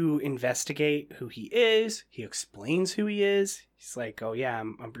to investigate who he is. He explains who he is. He's like, "Oh yeah,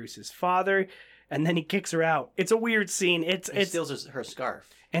 I'm Bruce's father," and then he kicks her out. It's a weird scene. It steals her scarf.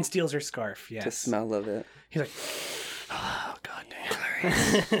 and steals her scarf. Yes. The smell of it. He's like, "Oh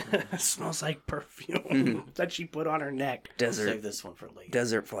goddamn, it smells like perfume that she put on her neck." Save this one for later.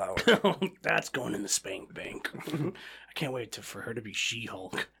 Desert flower. That's going in the spank bank. I can't wait for her to be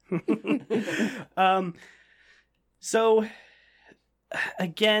She-Hulk. So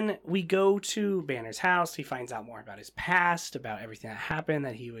again, we go to Banner's house. He finds out more about his past, about everything that happened,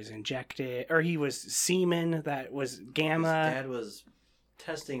 that he was injected, or he was semen that was gamma. His dad was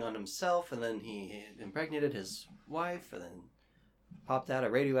testing on himself, and then he impregnated his wife, and then popped out a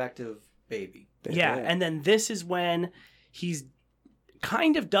radioactive baby. Yeah, and then this is when he's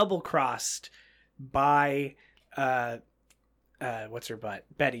kind of double-crossed by, what's her butt?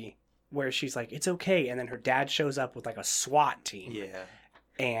 Betty, where she's like, "It's okay," and then her dad shows up with like a SWAT team. Yeah.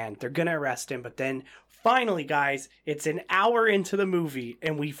 And they're gonna arrest him, but then finally, guys, it's an hour into the movie,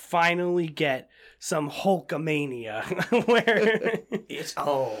 and we finally get some Hulkamania, where It's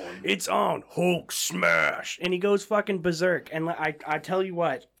on. it's on Hulk smash, and he goes fucking berserk. And I tell you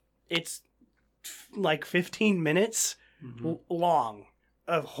what, it's like 15 minutes long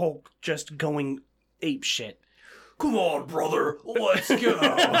of Hulk just going ape shit. Come on, brother, let's go.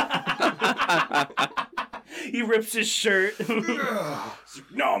 He rips his shirt.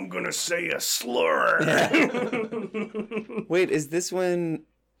 Now I'm gonna say a slur. Wait, is this when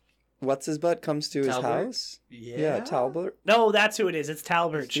what's his butt comes to his Talbot? house? Yeah, Talbot. No, that's who it is. It's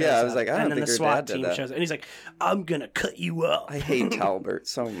Talbot. Shows Yeah, I was up, like, I don't and then think the her SWAT dad did team that. shows up, and he's like, "I'm gonna cut you up." I hate Talbot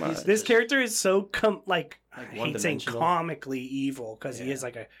so much. This character is so I hate saying one-dimensional. comically evil because he is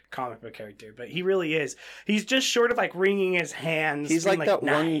like a comic book character, but he really is. He's just short of like wringing his hands. He's being like that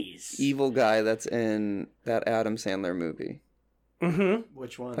one nice. evil guy that's in that Adam Sandler movie. Mm-hmm.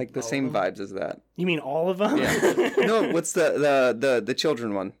 Which one? Like the All same of them? vibes as that. You mean all of them? Yeah. No, what's the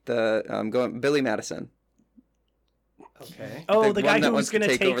children one? The Billy Madison. Okay. Oh, The the one guy that who was wants to going to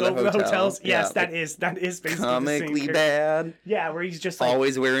take take over the over the hotel. hotels. Yeah, Yes, that is basically the same Comically character. bad. Yeah, where he's just like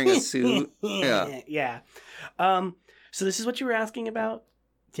Always wearing a suit. Yeah. Yeah. So this is what you were asking about?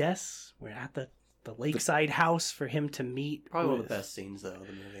 Yes, we're at the lakeside house for him to meet. Probably one of with- the best scenes, though, of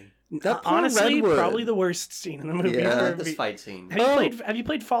the movie. That poor honestly, Redwood. probably the worst scene in the movie. Yeah. I for like this me. fight scene. Have you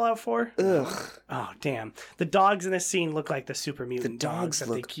played Fallout 4? Ugh. Oh damn! The dogs in this scene look like the super mutant dogs that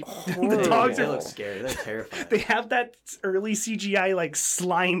look they keep. horrible. The dogs They are. look scary. They're terrifying. They have that early CGI like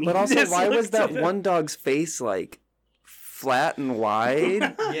slimy. But also, why was that one dog's face like flat and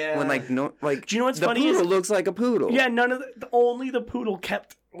wide? Yeah. When like no like. Do you know what's the funny poodle is- looks like a poodle. Yeah, none of only the poodle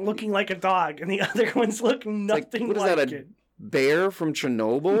kept looking like a dog, and the other ones look Like, nothing what is like that? A it. bear from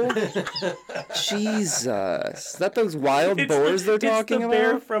Chernobyl? Jesus, is that those wild It's boars they're talking it's the bear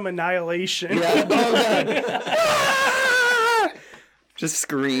about? from Annihilation. Yeah. Oh god. Just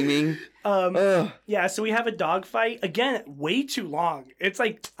screaming. Ugh. Yeah, so we have a dog fight again. Way too long. It's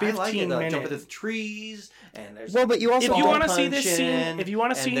like 15 I like it, though. minutes. Jump into the trees, and there's Well, but you also If you ball wanna see this scene- punching, if you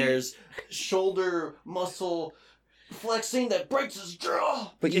wanna and see- there's shoulder muscle flexing that breaks his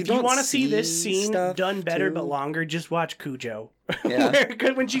jaw. But If you don't want to see this scene stuff, done better too. but longer, just watch Cujo. Yeah.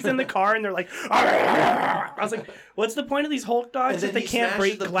 Where- when she's in the car and they're like, I was like, what's the point of these Hulk And dogs then if they he can't smashes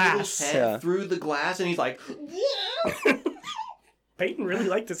break the glass? poodle's head Yeah. through the glass, and he's like, Peyton really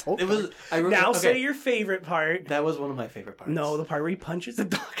liked this Hulk. it was. Now okay, say your favorite part. That was one of my favorite parts. No, the part where he punches the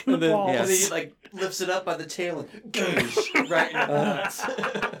dog in the And then, balls. and then he like lifts it up by the tail and goosh right in the nuts.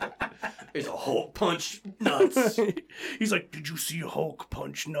 There's a Hulk punch nuts. He's like, did you see Hulk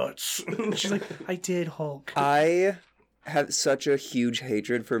punch nuts? She's like, I did, Hulk. I have such a huge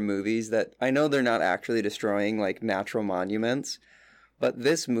hatred for movies that I know they're not actually destroying like natural monuments, but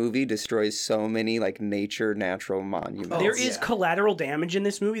this movie destroys so many like natural monuments. There is collateral damage in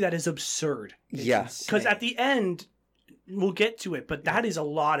this movie that is absurd. Yes. Because at the end, we'll get to it, but that is a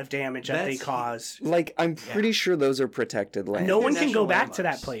lot of damage that they That's- cause. Like I'm pretty sure those are protected land. No one can national go back to that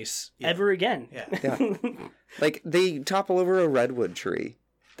landmarks. place Yeah. ever again. Yeah. Yeah. Like they topple over a redwood tree.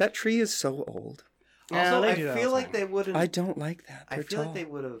 That tree is so old. Yeah, Also, they I do that all feel the like time. they wouldn't. I don't like that. I They're feel like tall. they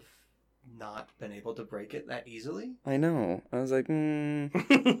would have not been able to break it that easily. I know. I was like,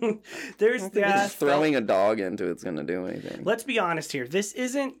 There's just throwing a dog into it's gonna do anything. Let's be honest here. This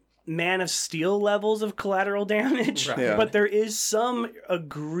isn't Man of Steel levels of collateral damage, Right. Yeah. but there is some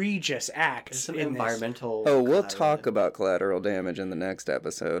egregious acts Some in this. environmental. Oh, we'll collateral talk damage. about collateral damage in the next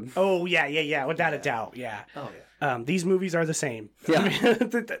episode. Oh yeah, without a doubt, yeah. Oh yeah. These movies are the same. Yeah.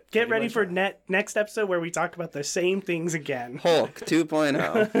 Get ready much for are. next episode where we talk about the same things again. Hulk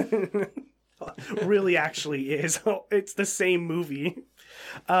 2.0. Really, actually is. It's the same movie.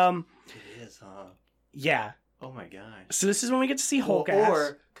 It is, huh? Yeah. Oh my gosh. So this is when we get to see Hulk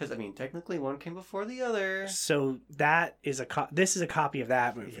Or because I mean, technically, one came before the other. So that is this is a copy of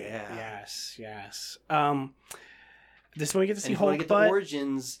that movie. Yeah. Yes. This is when we get to see And if you want Hulk, to get the but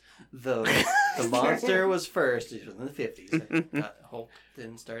origins, the monster was first. It was in the 50s. Hulk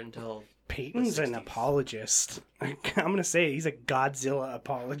didn't start until Peyton's the an 60s. apologist. I'm gonna say it, he's a Godzilla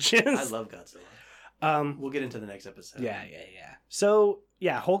apologist. I love Godzilla. We'll get into the next episode. Yeah. So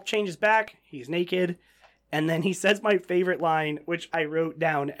yeah, Hulk changes back. He's naked, and then he says my favorite line, which I wrote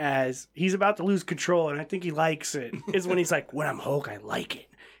down as he's about to lose control, and I think he likes it. Is when he's like, "When I'm Hulk, I like it.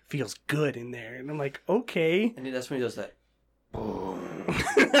 Feels good in there." And I'm like, "Okay." And that's when he does that. Boom.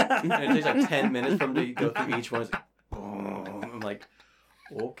 And it takes like 10 minutes for him to go through each one. It's like, boom. I'm like,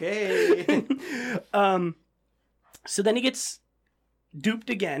 okay. So then he gets duped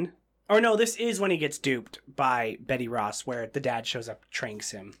again. Or no, this is when he gets duped by Betty Ross, where the dad shows up,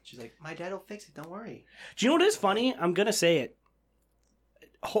 tranks him. She's like, my dad will fix it. Don't worry. Do you know what is funny? I'm gonna say it.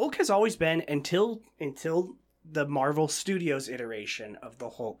 Hulk has always been until the Marvel Studios iteration of the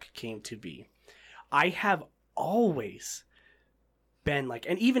Hulk came to be. I have always been like,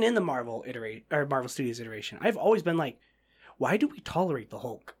 and even in the Marvel Studios iteration, I've always been like, why do we tolerate the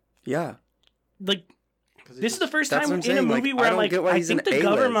Hulk? Yeah. Like, this is the first That's time what I'm in a saying, movie like, where I I'm don't like, get why I he's think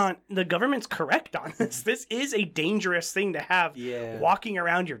an the government's correct on this. This is a dangerous thing to have Yeah. walking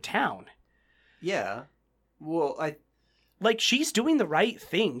around your town. Yeah. Well, Like, she's doing the right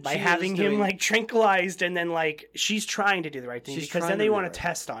thing by She is having him doing- like tranquilized, and then like she's trying to do the right thing She's because trying then to they do want the to right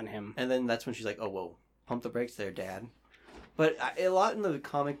test on him. and then that's when she's like, oh, whoa, pump the brakes there, Dad. But a lot in the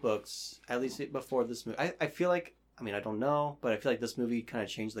comic books, at least before this movie, I feel like, I mean, I don't know, but I feel like this movie kind of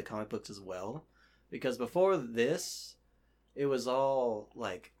changed the comic books as well. Because before this, it was all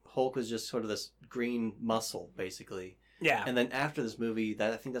like Hulk was just sort of this green muscle, basically. Yeah, And then after this movie,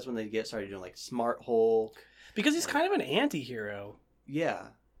 I think that's when they started doing like Smart Hulk. because he's kind of an anti-hero. Yeah.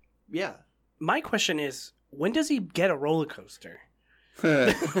 Yeah. My question is, when does he get a roller coaster?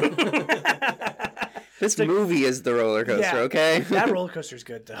 This movie is the roller coaster, Yeah. okay? That roller coaster's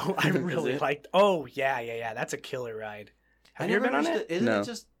good though. I really it? liked. Oh yeah. That's a killer ride. Have you ever been on it? Isn't No. it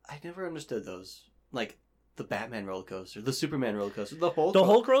just? I never understood those. Like the Batman roller coaster, the Superman roller coaster, the Hulk. The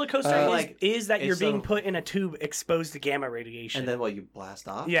Hulk roller coaster like, is that you're it's being so- put in a tube exposed to gamma radiation. And then what? You blast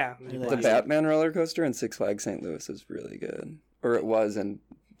off. yeah. And The then you- Batman roller coaster in Six Flags St. Louis is really good. Or it was in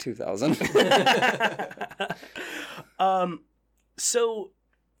 2000. So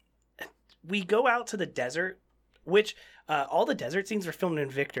we go out to the desert, which all the desert scenes are filmed in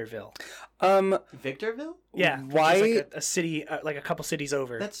Victorville. Victorville. Yeah, which is Why- like a city, like a couple cities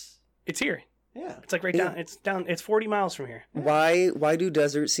over. That's It's here. yeah. It's like right Yeah. down. It's down. It's 40 miles from here. Why do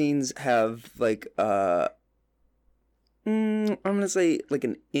desert scenes have like I'm gonna say like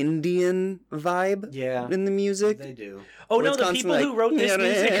an Indian vibe Yeah. in the music? They do. Oh Where no, it's the constantly people who wrote this like,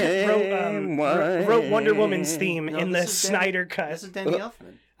 music wrote Wonder Woman's theme No, in this the is Snyder This cut. is Danny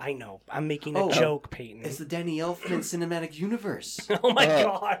Elfman. I know. I'm making a Oh. joke, Peyton. It's the Danny Elfman cinematic universe. Oh my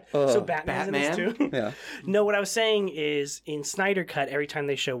god! So Batman's in Batman? this too. Yeah. No, what I was saying is in Snyder Cut, every time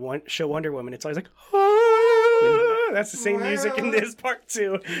they show Wonder Woman, it's always like, "Ah!" That's the same music in this part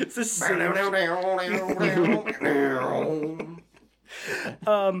too. It's the same.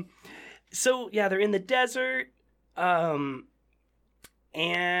 So yeah, they're in the desert, and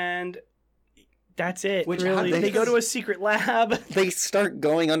that's it. Which- really, how- they go to a secret lab. They start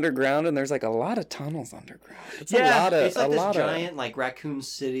going underground and there's like a lot of tunnels underground. It's Yeah, a lot of It's like a this lot giant like Raccoon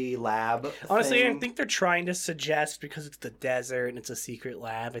City lab. Honestly, thing. I think they're trying to suggest, because it's the desert and it's a secret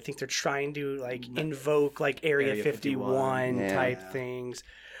lab, I think they're trying to like invoke like Area Area 51 Yeah. type things.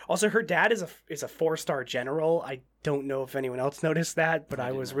 Also, her dad is a 4-star general. I don't know if anyone else noticed that, but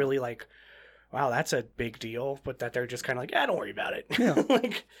I was really like, wow, that's a big deal. But that they're just kind of like, yeah, don't worry about it. Yeah.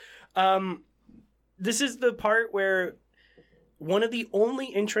 Like, this is the part where one of the only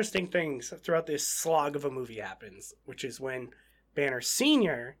interesting things throughout this slog of a movie happens, which is when Banner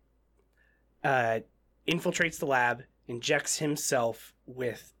Sr. Infiltrates the lab, injects himself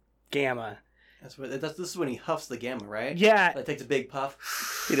with gamma, This is when he huffs the gamma, right? Yeah. Like takes a big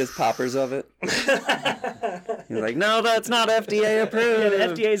puff. He does poppers of it. He's like, no, that's not FDA approved. Yeah,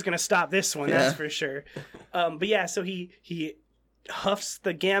 the FDA is going to stop this one, that's for sure. But yeah, so he huffs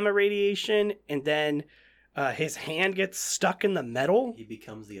the gamma radiation, and then his hand gets stuck in the metal. He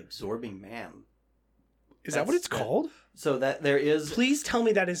becomes the absorbing man. Is that what it's called? So that there is... Please tell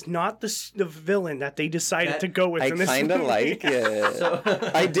me that is not the villain that they decided to go with I in this kind of movie. like it.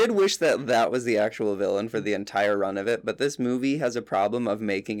 So- I did wish that was the actual villain for the entire run of it, but this movie has a problem of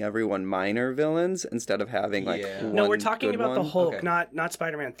making everyone minor villains instead of having like one No, we're talking good about the one. Hulk, Okay. not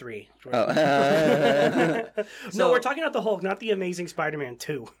Spider-Man 3. Oh. No, we're talking about the Hulk, not the Amazing Spider-Man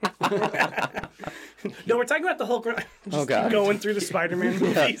 2. No, we're talking about the Hulk. Just God. keep going through the Spider-Man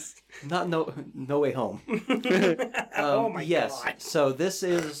movies. Not No Way Home. Oh my yes. God. So this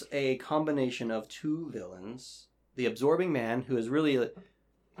is a combination of two villains. The Absorbing Man, who is really...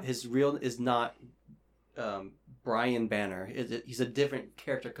 His real is not Brian Banner. He's a different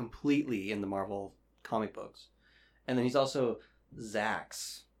character completely in the Marvel comic books. And then he's also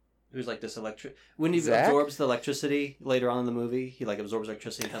Zax, who's like this when he Zach? absorbs the electricity later on in the movie, he like absorbs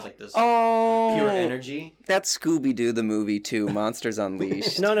electricity and has like this Oh, pure energy. That's Scooby-Doo the movie too. Monsters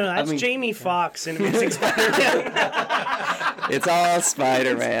Unleashed. No, that's Jamie Foxx in Amazing Spider-Man. It's all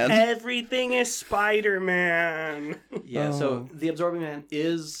Spider-Man. Everything is Spider-Man. Yeah, so the Absorbing Man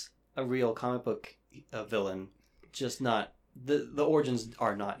is a real comic book villain, just not the origins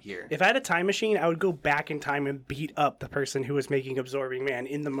are not here. If I had a time machine, I would go back in time and beat up the person who was making Absorbing Man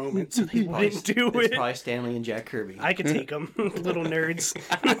in the moment so they wouldn't do It's it. probably Stanley and Jack Kirby. I could take them, little nerds.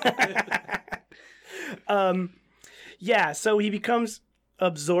 Yeah, so he becomes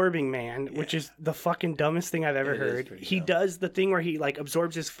Absorbing Man, which is the fucking dumbest thing I've ever It is heard. pretty He dumb. does the thing where he like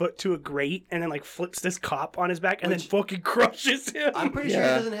absorbs his foot to a grate and then like flips this cop on his back and then fucking crushes him. I'm pretty sure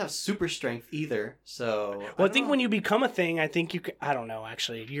Yeah. he doesn't have super strength either. So Well, I think when you become a thing, I think you can... I don't know,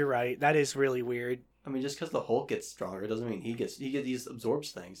 actually. You're right. That is really weird. I mean, just because the Hulk gets stronger doesn't mean he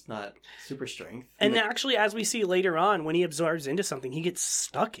absorbs things, not super strength. And actually, as we see later on, when he absorbs into something, he gets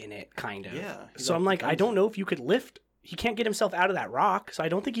stuck in it, kind of. Yeah, he, So like, I'm like, I becomes don't it. know if you could lift... He can't get himself out of that rock, so I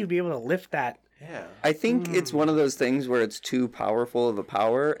don't think he'd be able to lift that. Yeah. I think it's one of those things where it's too powerful of a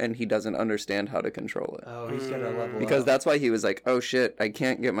power and he doesn't understand how to control it. Oh, he's got to level Because up. that's why he was like, oh shit, I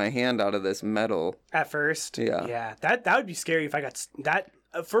can't get my hand out of this metal. At first. Yeah. Yeah. That would be scary if I got... That...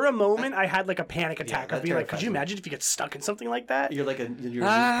 For a moment, I had like a panic attack. that I'd be like, could terrifies you me. imagine if you get stuck in something like that? You're like your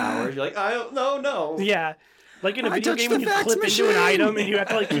powers. You're like, I don't no. Yeah. Like in a I video touched game the when you fax clip into an machine. item and you have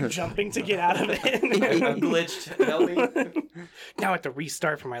to like keep jumping to get out of I'm it. glitched. Help me. Now I have to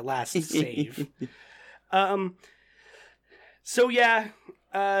restart from my last save. So yeah,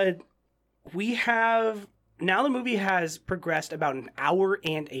 we have now the movie has progressed about an hour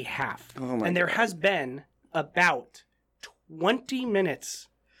and a half, Oh my and there God. has been about 20 minutes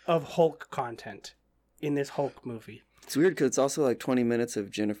of Hulk content in this Hulk movie. It's weird because it's also like 20 minutes of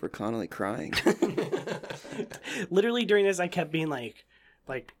Jennifer Connelly crying. Literally during this, I kept being like,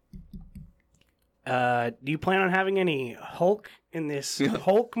 do you plan on having any Hulk in this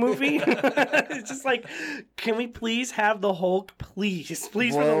Hulk movie? It's just like, can we please have the Hulk, please, for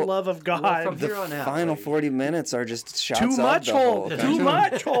the Well, love of God. well, from here on out, Final like, 40 minutes are just shots Too of much the Hulk. Hulk. Too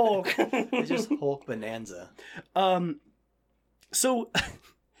much Hulk. It's just Hulk bonanza. So,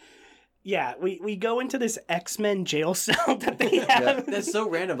 yeah, we go into this X-Men jail cell that they have. That's so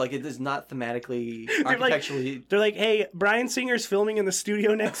random. Like it is not thematically, They're like- architecturally. They're like, hey, Bryan Singer's filming in the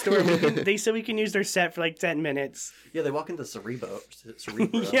studio next door. They said we can use their set for like 10 minutes. Yeah, they walk into Cerebro.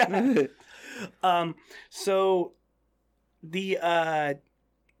 Yeah. So the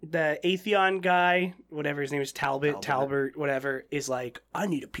Atheon guy, whatever his name is, Talbot, whatever, is like, I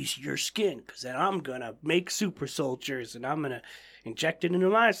need a piece of your skin because then I'm gonna make super soldiers and I'm gonna inject it into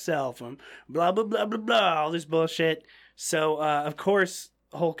myself and blah blah blah blah blah, all this bullshit. So of course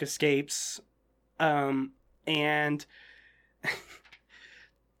Hulk escapes, and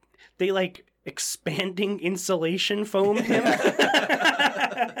they like expanding insulation foam him.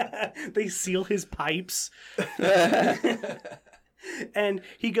 They seal his pipes. And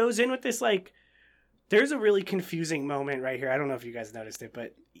he goes in with this, like, there's a really confusing moment right here. I don't know if you guys noticed it,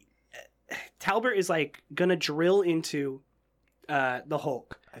 but Talbot is, like, gonna drill into the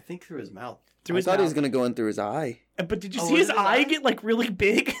Hulk. I think through his mouth. Through I his thought he was mouth. going to go in through his eye. But did you Oh, see was his it his eye eye? get, like, really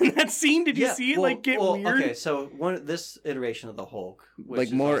big in that scene? Did you see it, like, get weird? Okay, so this iteration of the Hulk, which Like,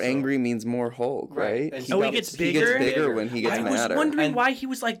 is more also- angry means more Hulk, right? And Oh, he gets bigger? He gets bigger when he gets I was madder. wondering And- why he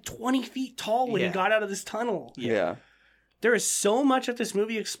was, like, 20 feet tall when he Yeah. got out of this tunnel. Yeah. there is so much that this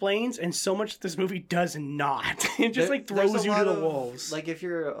movie explains and so much that this movie does not. It just like throws you to the wolves. Like if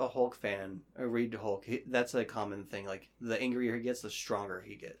you're a Hulk fan or read Hulk, that's a common thing. Like the angrier he gets, the stronger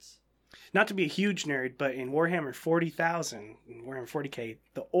he gets. Not to be a huge nerd, but in Warhammer 40,000, Warhammer 40K,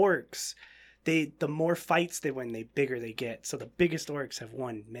 the orcs, the more fights they win, the bigger they get. So the biggest orcs have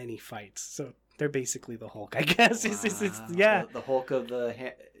won many fights. So they're basically the Hulk, I guess. Wow. It's the Hulk of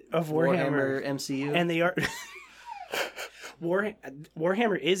of Warhammer MCU. And they are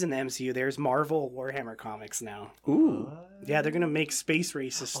Warhammer is in the MCU. There's Marvel Warhammer comics now. Ooh. Yeah, they're gonna make space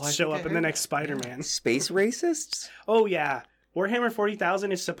racists show up in the next Spider-Man. Space racists? Oh yeah. Warhammer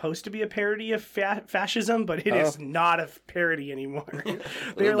 40,000 is supposed to be a parody of fascism, but it is not a parody anymore.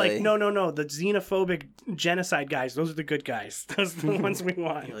 They're like, no, the xenophobic genocide guys, those are the good guys. Those are the ones we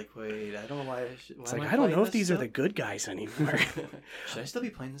want. You're like, wait, I don't know why. It's like, I don't know if these are the good guys anymore. Should I still be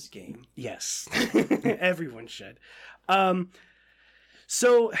playing this game? Yes. Everyone should.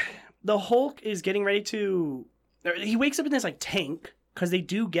 So the Hulk is getting ready to... He wakes up in this like tank, because they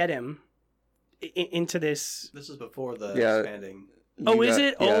do get him into this. This is before the expanding. Is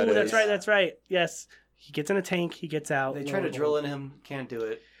it? Yeah, That's right. Yes. He gets in a tank, he gets out. They try to drill in him, can't do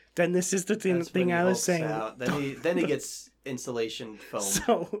it. Then this is the thing I was saying. Out. Then he gets insulation foam.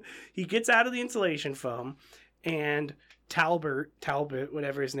 So he gets out of the insulation foam, and Talbot,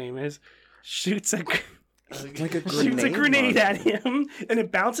 whatever his name is, shoots a grenade at him, and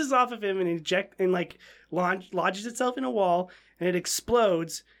it bounces off of him and lodges itself in a wall, and it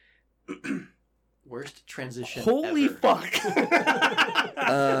explodes. Worst transition Holy ever. fuck.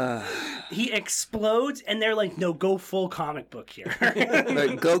 He explodes, and they're like, no, go full comic book here.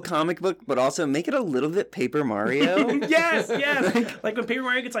 Go comic book, but also make it a little bit Paper Mario. Yes. Like when Paper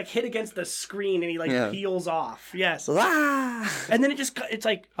Mario gets like hit against the screen and he peels off. Yes. And then it's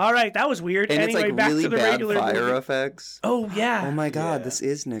like, all right, that was weird. And anyway, it's like back really to the bad regular fire movie. effects. Oh, yeah. Oh my god, this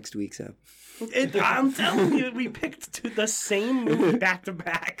is next week's episode. I'm telling you, we picked the same movie back to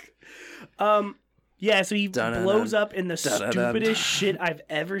back. Yeah, so he blows up in the stupidest shit I've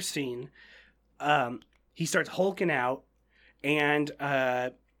ever seen. He starts hulking out, and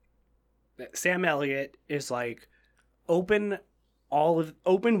Sam Elliott is like, open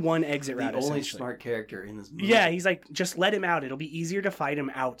one exit route. The only smart character in this movie. Yeah, he's like, just let him out. It'll be easier to fight him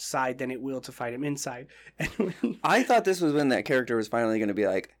outside than it will to fight him inside. I thought this was when that character was finally going to be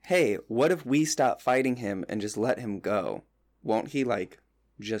like, hey, what if we stop fighting him and just let him go? Won't he like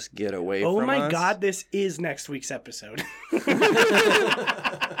just get away from us? Oh my god, this is next week's episode.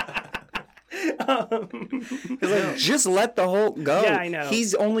 Like, just let the Hulk go. Yeah, I know.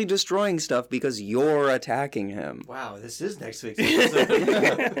 He's only destroying stuff because you're attacking him. Wow, this is next week's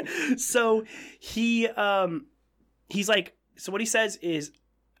episode. So he's like, so what he says is,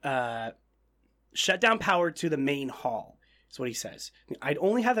 shut down power to the main hall. That's what he says. I'd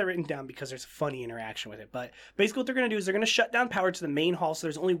only have that written down because there's a funny interaction with it. But basically what they're going to do is they're going to shut down power to the main hall, so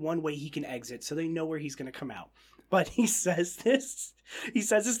there's only one way he can exit, so they know where he's going to come out. But he says this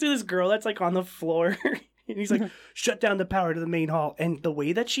to this girl that's like on the floor. And he's like, shut down the power to the main hall. And the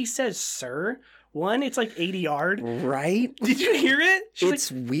way that she says, sir, one, it's like ADR'd. Right? Did you hear it?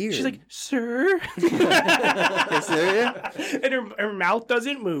 It's weird. She's like, sir. Yes, sir. And her mouth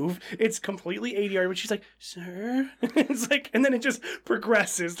doesn't move. It's completely ADR, but she's like, sir. It's like, and then it just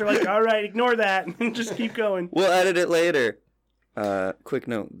progresses. They're like, all right, ignore that and just keep going. We'll edit it later. Quick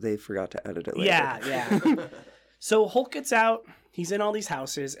note, they forgot to edit it later. Yeah. So Hulk gets out. He's in all these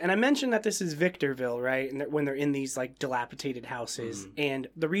houses. And I mentioned that this is Victorville, right? And when they're in these like dilapidated houses. And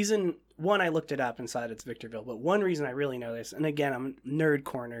the reason, one, I looked it up and saw that it's Victorville. But one reason I really know this, and again, I'm nerd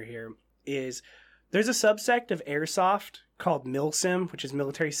corner here, is there's a subsect of Airsoft called MilSim, which is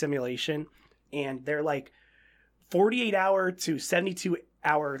military simulation. And they're like 48-hour to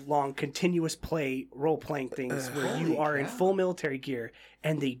 72-hour long continuous play role-playing things where you are in full military gear.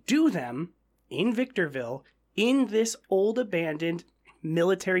 And they do them in Victorville, in this old abandoned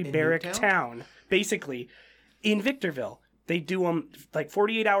military barrack town, basically in Victorville. They do them like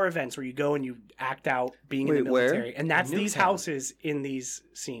 48-hour events where you go and you act out being in the military. Where? And that's these houses in these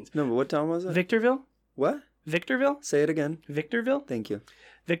scenes. No, but what town was it? Victorville? What? Victorville? Say it again. Victorville? Thank you.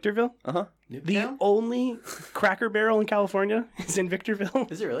 Victorville? Uh-huh. The only Cracker Barrel in California is in Victorville.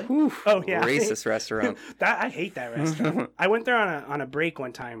 Is it really? Oh, yeah. Racist restaurant. I hate that restaurant. I went there on a break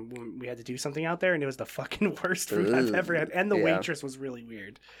one time when we had to do something out there, and it was the fucking worst food I've ever had. And the waitress was really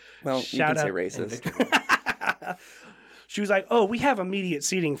weird. Well, Shout you can out. say racist. She was like, "Oh, we have immediate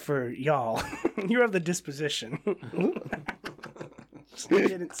seating for y'all. You have the disposition." I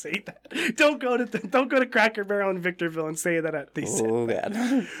didn't say that. Don't go to Cracker Barrel in Victorville and say that at these. Oh god.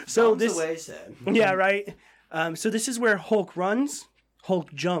 So Mom's this away said. Yeah, right. So this is where Hulk runs,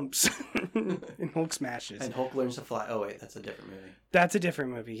 Hulk jumps, and Hulk smashes. And Hulk learns to fly. Oh wait, that's a different movie. That's a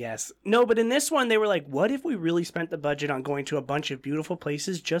different movie, yes. No, but in this one, they were like, what if we really spent the budget on going to a bunch of beautiful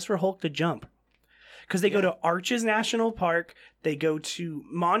places just for Hulk to jump? Because they go to Arches National Park, they go to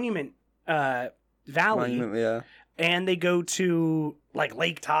Monument Valley, Yeah. and they go to like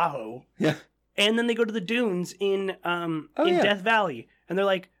Lake Tahoe, Yeah. and then they go to the dunes in yeah. Death Valley, and they're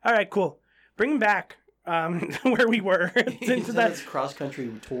like, all right, cool, bring him back where we were. Into that cross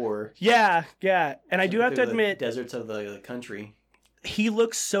country tour. Yeah, and I do have to Through the admit, deserts of the country. he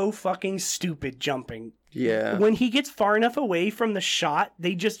looks so fucking stupid jumping. Yeah. When he gets far enough away from the shot,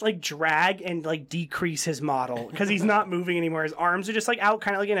 they just like drag and like decrease his model because he's not moving anymore. His arms are just like out,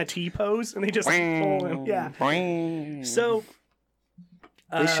 kind of like in a T pose, and they just pull him. Yeah. So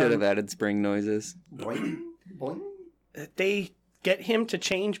They should have added spring noises. Boing, boing. they get him to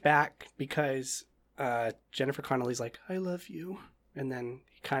change back because Jennifer Connelly's like, "I love you," and then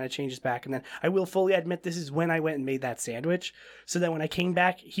he kind of changes back. And then I will fully admit, this is when I went and made that sandwich. So that when I came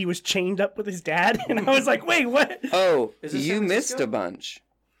back, he was chained up with his dad, and I was like, "Wait, what?" Oh, Is this you San missed Francisco? a bunch.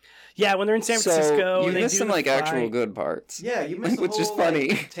 Yeah, when they're in San Francisco, So you they missed do some the like actual fight. good parts. Yeah, you missed the Which is whole, funny.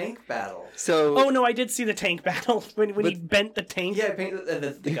 like, tank battle. So Oh no, I did see the tank battle when he But- bent the tank. Yeah,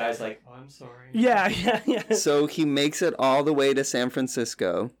 the guy's like, "Oh, I'm sorry." Yeah. so he makes it all the way to San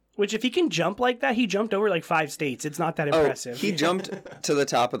Francisco. Which, if he can jump like that, he jumped over like 5 states. It's not that Oh, impressive. he jumped to the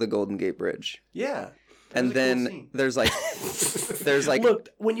top of the Golden Gate Bridge. Yeah. And That was a cool then scene. there's like Look,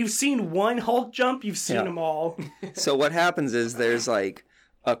 when you've seen one Hulk jump, you've seen Yeah. them all. so what happens is there's like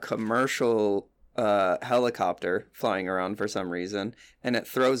a commercial helicopter flying around for some reason, and it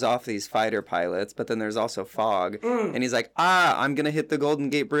throws off these fighter pilots, but then there's also fog, and he's like, I'm gonna hit the Golden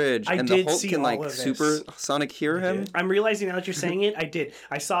Gate Bridge, I and did the Hulk see can all like of this. supersonic hear him. I'm realizing now that you're saying it, I did.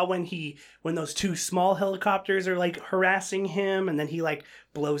 I saw when those 2 small helicopters are like harassing him, and then he like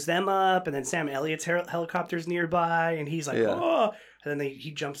blows them up, and then Sam Elliott's helicopter's nearby, and he's like, Yeah. oh, and then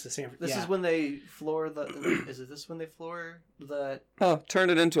he jumps to San Francisco. This is when they floor the. Is it this when they floor the? Oh,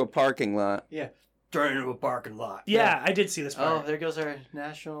 turned it into a parking lot. Yeah. Turn into a parking lot. Yeah, I did see this part. Oh, there goes our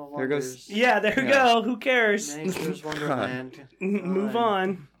national There goes- wonders. Yeah, there we Yeah. go. Who cares? Nature's Wonderland. Move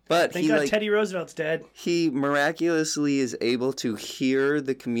on. But Thank he God like Teddy Roosevelt's dead. he miraculously is able to hear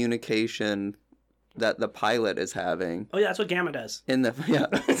the communication that the pilot is having Oh yeah, that's what Gamma does. in the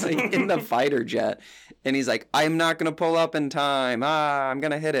in the fighter jet, and he's like, I'm not gonna pull up in time, I'm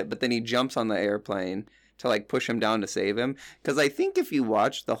gonna hit it, but then he jumps on the airplane to like push him down to save him, because I think if you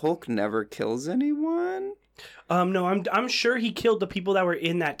watch, the Hulk never kills anyone. No, I'm sure he killed the people that were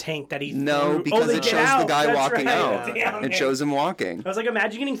in that tank that he No, threw. because they it get shows the out. guy That's walking right. out. Damn It shows him walking. I was like,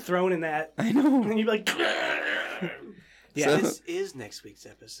 imagine getting thrown in that. I know. And you'd be like, yeah. So- This is next week's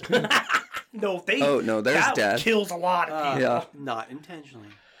episode. No, there's that death. kills a lot of people. Yeah. Not intentionally.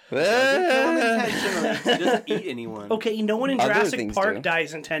 Doesn't kill him Ah. intentionally. He doesn't eat anyone. Okay, no one in Other Jurassic things Park do.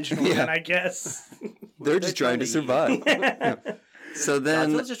 dies intentionally, Yeah. then I guess. They're just trying to survive. So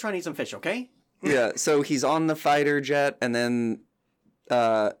then, Godzilla's just trying to eat some fish, okay? yeah, so he's on the fighter jet, and then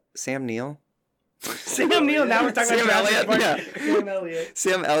Sam Neill. Sam Neill, now we're talking Sam about Jurassic Elliott, Park. yeah. Sam Elliott.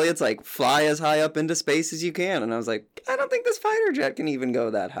 Sam Elliott's like, fly as high up into space as you can. And I was like, I don't think this fighter jet can even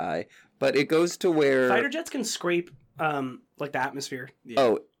go that high. But it goes to where... Fighter jets can scrape like the atmosphere.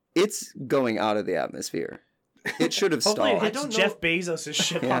 Oh, it's going out of the atmosphere. It should have Hopefully it stalled. hits don't know- Jeff Bezos'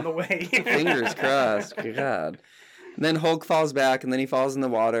 ship Yeah. on the way. Fingers crossed. God. And then Hulk falls back, and then he falls in the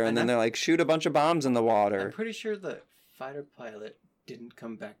water, and then they're like, shoot a bunch of bombs in the I'm water. pretty sure the fighter pilot didn't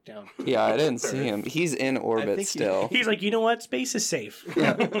come back down. Yeah, I didn't see him. He's in orbit think he- still. He's like, you know what? Space is safe.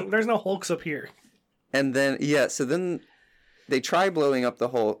 There's no Hulks up here. And then, yeah, so then they try blowing up the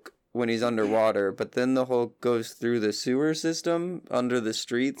Hulk when he's underwater, but then the Hulk goes through the sewer system under the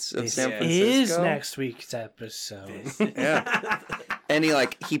streets of San Francisco. Is next week's episode. Yeah. And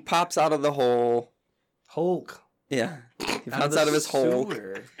he pops out of the hole. Hulk. Yeah. He pops out of his hole.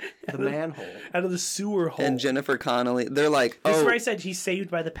 The manhole. Out of the sewer hole. And Jennifer Connelly, they're like, This is oh, where I said he's saved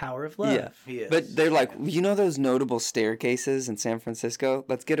by the power of love. yeah. He is. But they're like, you know those notable staircases in San Francisco?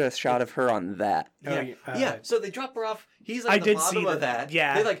 Let's get a shot of her on that. Oh, Yeah, so they drop her off. He's like I at the did bottom see of that. that.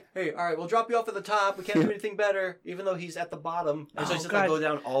 Yeah. They're like, hey, all right, we'll drop you off at the top. We can't do anything better, even though he's at the bottom. And so Oh, he's just God. like go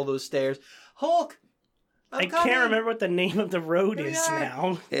down all those stairs. Hulk! I can't remember what the name of the road is Yeah.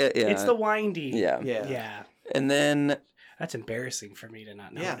 now. Yeah. It's the windy. Yeah. Yeah. Yeah. And then, That's embarrassing for me to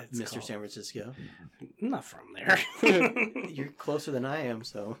not know Yeah, what it's Mr. called. San Francisco. I'm not from there. You're closer than I am,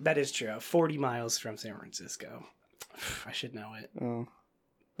 so. That is true. 40 miles from San Francisco. I should know it. oh.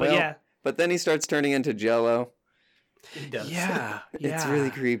 But Well, yeah. But then he starts turning into Jello. He does. Yeah, It's really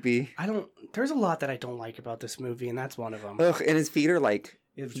creepy. There's a lot that I don't like about this movie, and that's one of them. Ugh, and his feet are like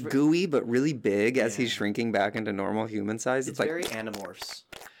It's gooey but really big as he's Yeah. shrinking back into normal human size. It's It's like very Animorphs.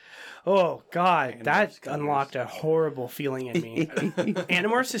 Oh God, Animorphs that colors. unlocked a horrible feeling in me.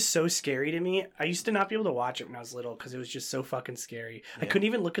 Animorphs is so scary to me. I used to not be able to watch it when I was little because it was just so fucking scary. I couldn't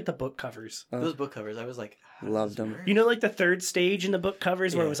even look at the book covers. Those book covers, I was like, how does Loved this them. work? You know, like the third stage in the book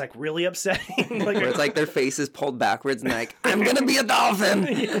covers where it Yeah. was like really upsetting. Like, where it's like their face is pulled backwards and like, I'm gonna be a dolphin.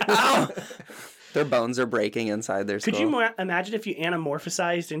 Ow! Their bones are breaking inside their skull. could you imagine if you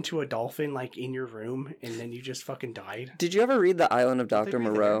anamorphosized into a dolphin like in your room and then you just fucking died? Did you ever read The Island of Dr.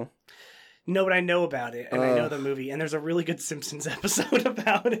 read Moreau? No, but I know about it and I know the movie, and there's a really good Simpsons episode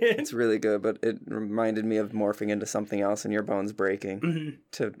about it. It's really good, but it reminded me of morphing into something else and your bones breaking Mm-hmm.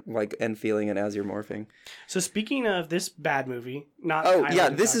 to like and feeling it as you're morphing. So speaking of this bad movie, not Oh Island yeah,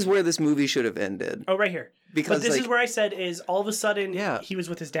 of this is Dr. where this movie should have ended. Oh, right here. Because But this like, is where I said is all of a sudden Yeah. he was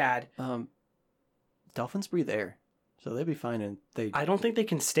with his dad. Dolphins breathe air, so they'd be fine. And they I don't think they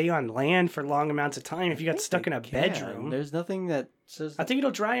can stay on land for long amounts of time if you got stuck in a can. bedroom. There's nothing that says I think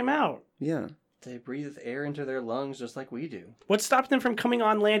it'll dry him out. yeah. they breathe air into their lungs just like we do. What stopped them from coming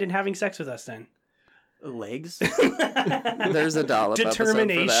on land and having sex with us then? Legs, There's a dollop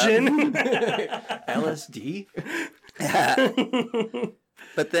Determination. LSD.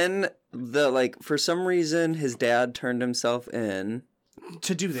 But then for some reason his dad turned himself in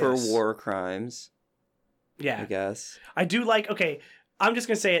to do this. for war crimes, I Yeah. guess. I do like, okay, I'm just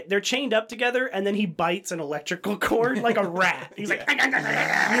going to say it. They're chained up together and then he bites an electrical cord like a rat. He's like,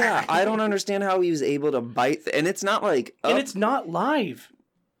 Yeah, I don't understand how he was able to bite and it's not like and up- it's not live.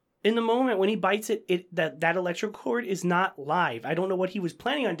 In the moment when he bites it, that electrical cord is not live. I don't know what he was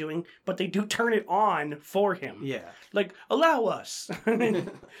planning on doing, but they do turn it on for him. Yeah, Like, allow us.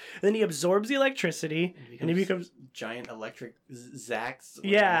 Then he absorbs the electricity and he becomes, giant electric zax.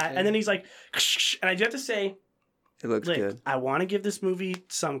 yeah. And then he's like, and I do have to say, it looks Lick, good. I want to give this movie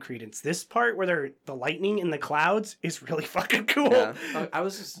some credence. This part where the lightning in the clouds is really fucking cool. Yeah. I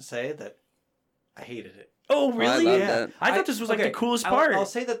was just to say that I hated it. Oh, really? love Yeah. that. I thought this was like the coolest part. I'll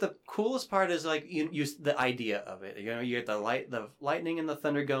say that the coolest part is like you the idea of it. You know, you get the lightning and the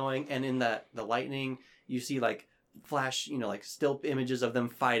thunder going, and in the lightning you see like flash, like still images of them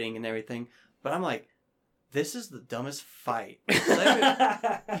fighting and everything. But I'm like, this is the dumbest fight. You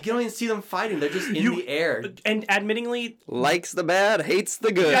can only see them fighting; they're just in the air. And admittingly, Likes the bad, hates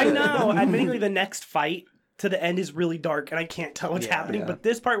the good. I know. Admittingly, the next fight to the end is really dark, and I can't tell what's happening. Yeah. But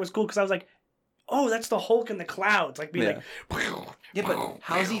this part was cool because I was like, "Oh, that's the Hulk in the clouds!" Like being Yeah. like, Yeah, but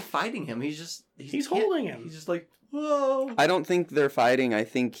how's he fighting him? He's holding him. He's just like, whoa. I don't think they're fighting. I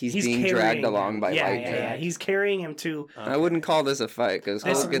think he's being carrying dragged him. along by yeah, lightning. Yeah, He's carrying him to I wouldn't call this a fight because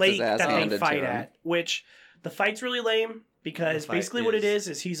this Hulk gets lake his ass that they handed fight to him. at. Which the fight's really lame because The fight basically what it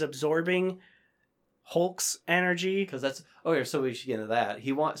is he's absorbing Hulk's energy. Because that's okay. So we should get into that.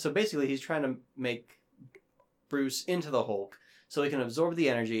 So basically he's trying to make Bruce into the Hulk so he can absorb the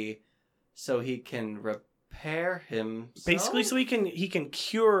energy, so he can repair himself. Basically, so he can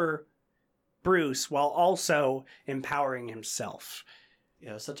cure Bruce while also empowering himself.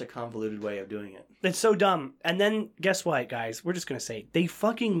 Yeah, it's such a convoluted way of doing it. It's so dumb. And then guess what, guys? We're just gonna say they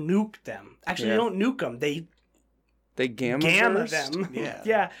fucking nuked them. Actually, Yeah. they don't nuke them. They They gamma burst? them. Yeah.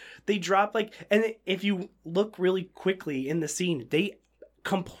 Yeah. They drop and if you look really quickly in the scene, they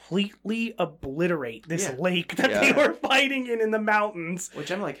completely obliterate this Yeah. lake that they Yeah. were fighting in the mountains.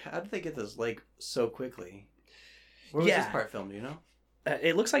 Which I'm like, how did they get this lake so quickly? Where was Yeah. this part filmed? Do you know?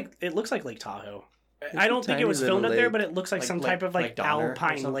 It looks like Lake Tahoe. It's I a don't think it tiny was little filmed up there, lake. but it looks like Like- some like- type of like Donner or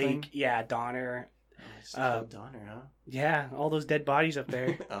alpine something? lake. Yeah, Donner. It's called Donner, huh? Yeah, all those dead bodies up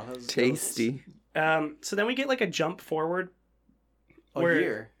there. Oh, those- Tasty. So then we get like a jump forward A Where-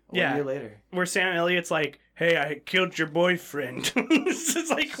 year. yeah. A year later. where Sam Elliott's like, "Hey, I killed your boyfriend." It's just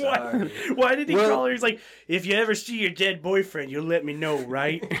like, Sorry. why did he Well- call her? He's like, "If you ever see your dead boyfriend, you'll let me know,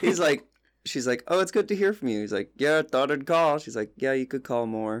 right?" He's like, she's like, oh, it's good to hear from you. He's like, yeah, I thought I'd call. She's like, yeah, you could call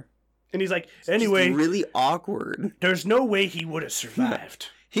more. And he's like, Just "Anyway, really awkward. there's no way he would have survived.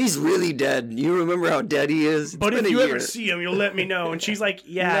 He's really dead. You remember how dead he is? It's But been if a you year. ever see him, you'll let me know." And she's like,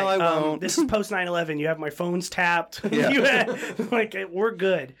 "Yeah, No, I won't." This is post 9/11. You have my phone's tapped. Yeah. You have, like, we're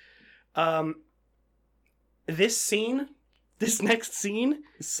good." This next scene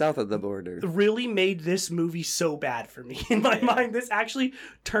South of the border. really made this movie so bad for me in my mind. This actually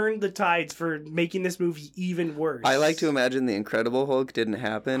turned the tides for making this movie even worse. I like to imagine the Incredible Hulk didn't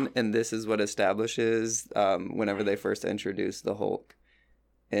happen, and this is what establishes whenever they first introduced the Hulk.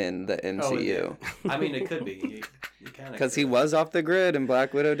 in the MCU. I mean, it could be. Because he was off the grid, and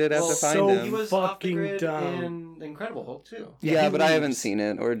Black Widow did have to find so him. He was off the fucking grid dumb. in The Incredible Hulk too. Yeah, he but I haven't leaves. seen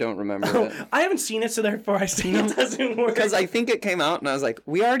it or don't remember it. I haven't seen it, so therefore I say it doesn't work. Because I think it came out, and I was like,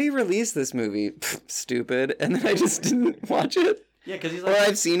 we already released this movie. Pfft, stupid. And then I just didn't watch it. Yeah, because he's Or like,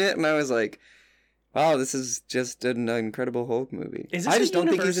 I've seen it, and I was like, wow, this is just an Incredible Hulk movie. Is this I a just don't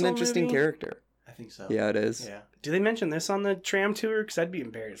think he's an Universal interesting movie? character. I think so. Yeah, it is. Yeah. Do they mention this on the tram tour? Because that'd be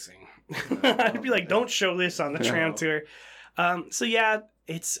embarrassing. I'd be like, don't show this on the tram tour. So yeah,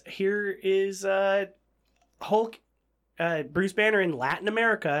 here is Hulk, Bruce Banner in Latin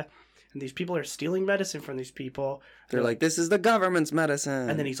America, and these people are stealing medicine from these people. They're like, this is the government's medicine.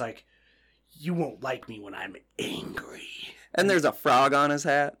 And then he's like, you won't like me when I'm angry. And there's a frog on his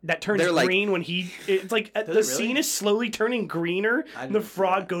hat. That turns They're like- green when it's like the really? scene is slowly turning greener, I and the didn't see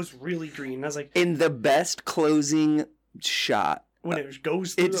frog that. goes really green. And I was like, In the best closing shot, when it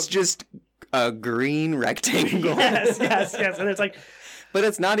goes through it's just a green rectangle. yes, and it's like, But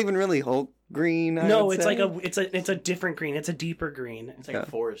it's not even really Hulk green. I no, would it's say. like it's a different green. It's a deeper green. It's like a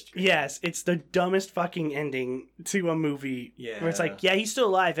forest green. Yes, it's the dumbest fucking ending to a movie. Yeah. Where it's like, yeah, he's still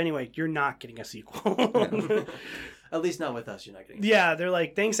alive anyway. You're not getting a sequel. At least not with us. You're not getting. Yeah, they're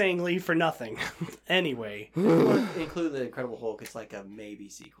like, thanks, Ang Lee, for nothing. Anyway. Include the Incredible Hulk. It's like a maybe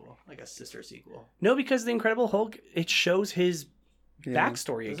sequel, like a sister sequel. No, because the Incredible Hulk, it shows his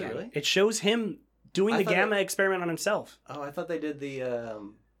backstory Does it again. really? It shows him doing I the thought gamma experiment on himself. Oh, I thought they did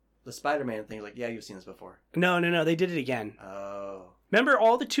the Spider-Man thing. Like, yeah, you've seen this before. No, they did it again. Oh. Remember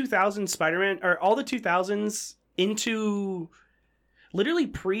all the 2000s Spider-Man, or all the 2000s into literally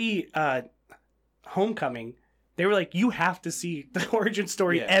pre Homecoming, they were like, you have to see the origin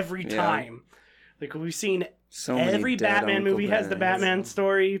story Yeah. every Yeah. time. Like, we've seen So many every dead Batman Uncle movie has the Bens. Batman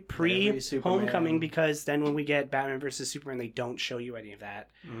story pre Every Superman. Homecoming, because then when we get Batman versus Superman, they don't show you any of that.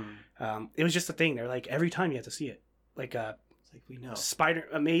 It was just a thing. They're like, every time you have to see it. Like, It's like we know.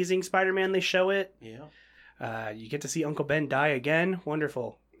 Amazing Spider-Man, they show it. Yeah. You get to see Uncle Ben die again.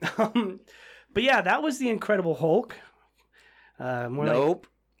 Wonderful. But yeah, that was the Incredible Hulk. More like Nope.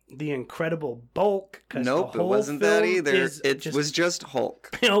 the Incredible Bulk. 'Cause Nope, the it whole wasn't that film either. is It just- was just Hulk.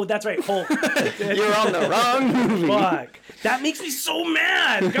 Oh, that's right, Hulk. You're on the wrong movie. Fuck. That makes me so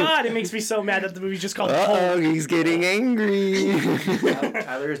mad. God, it makes me so mad that the movie's just called Uh-oh, Hulk. he's getting angry.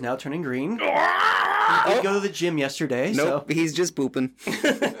 Tyler is now turning green. He did go to the gym yesterday. Nope, he's just pooping.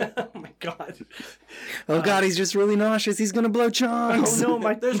 Oh my god. Oh god, he's just really nauseous. He's gonna blow Oh chunks. no,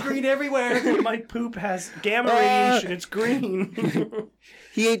 There's green everywhere. my poop has gamma radiation. It's green.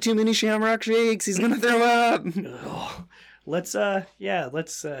 He ate too many Shamrock Shakes. He's gonna throw up. Let's go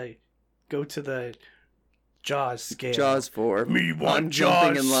to the Jaws scale. Jaws 4. Me want I'm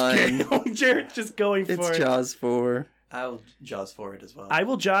jumping in line. scale. Jared's just going for It's it. Jaws 4. I'll Jaws for it as well. I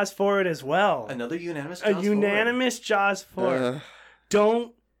will Jaws for it as well. Another unanimous. A Jaws unanimous Jaws for it. Uh,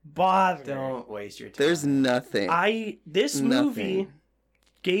 Don't bother. Don't waste your time. there's nothing. This movie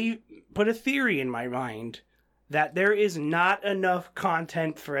put a theory in my mind that there is not enough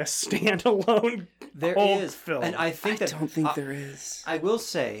content for a standalone There Hulk is film. and I think I that don't think there is. I will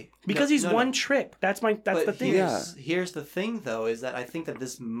say because no, he's no, one no. trick. That's But the thing. Here's the thing, though, is that I think that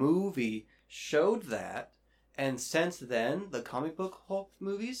this movie showed that, and since then, the comic book Hulk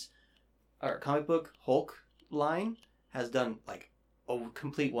movies, or comic book Hulk line, has done like a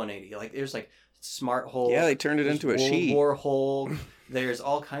complete 180. Like there's like Smart Hulk. Yeah, they turned it there's into a World sheet. War Hulk. There's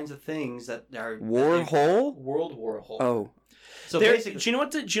all kinds of things that are War Hole? World War Hulk. Oh. so There, basically, do you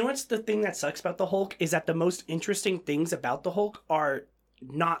know what's the thing that sucks about the Hulk is that the most interesting things about the Hulk are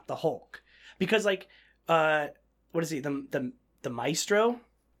not the Hulk, because like what is he, the Maestro,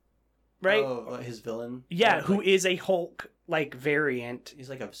 right? Oh, his villain. Yeah, Like, who is a Hulk like variant. he's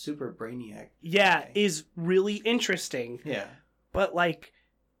like a super brainiac. Yeah, guy. is really interesting. Yeah. But like,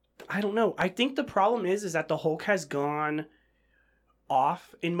 I don't know. I think the problem is that the Hulk has gone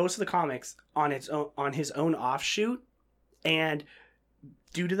off in most of the comics on his own offshoot, and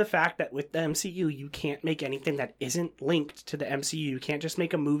due to the fact that with the MCU you can't make anything that isn't linked to the MCU, you can't just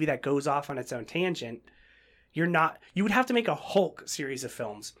make a movie that goes off on its own tangent. You would have to make a Hulk series of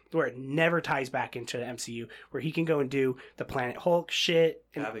films where it never ties back into the MCU, where he can go and do the Planet Hulk shit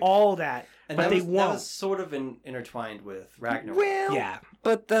and That'd be all that. And but that they was, won't. That was sort of intertwined with Ragnarok. Well, Yeah.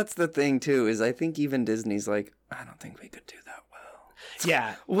 But that's the thing too, is I think even Disney's like, I don't think we could do that well.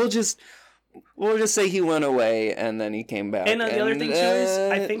 Yeah. We'll just say he went away and then he came back. And the other thing too is,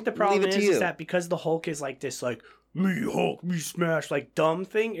 I think the problem leave it to is you. that because the Hulk is like this, like me Hulk, me smash, like dumb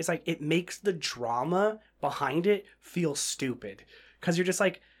thing. It's like it makes the drama behind it feel stupid, because you're just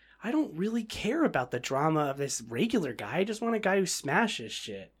like, I don't really care about the drama of this regular guy. I just want a guy who smashes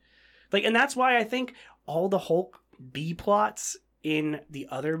shit. Like, and that's why I think all the Hulk B plots in the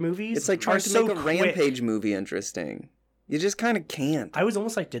other movies It's like are trying to so make a quick. Rampage movie interesting. You just kind of can't. I was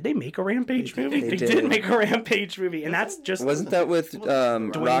almost like, did they make a Rampage movie? They They did. did make a Rampage movie, and that's just Wasn't that with Rock the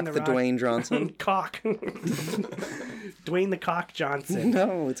the Rock. Dwayne Johnson? Cock. Dwayne the Cock Johnson.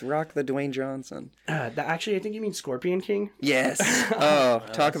 No, it's Rock the Dwayne Johnson. Actually, I think you mean Scorpion King. Yes. Oh,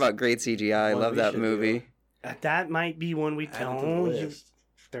 talk about great CGI. I one love we that should movie. That might be one we Add it to the told you. list.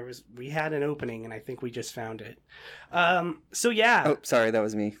 We had an opening, and I think we just found it. So yeah. Oh, sorry, that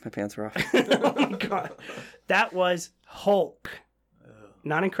was me. My pants were off. Oh my god, that was Hulk.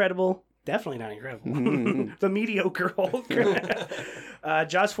 Not incredible. Definitely not incredible. The mediocre Hulk.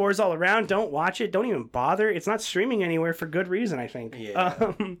 Jaws 4 is all around. Don't watch it. Don't even bother. It's not streaming anywhere for good reason, I think.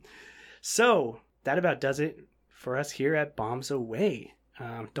 Yeah. So that about does it for us here at Bombs Away.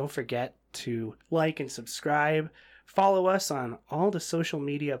 Don't forget to like and subscribe. Follow us on all the social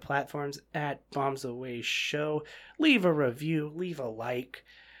media platforms at Bombs Away Show. Leave a review. Leave a like.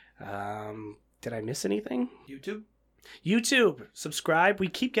 Did I miss anything? YouTube, subscribe. We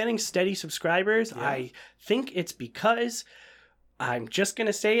keep getting steady subscribers. Yeah. I think it's because, I'm just going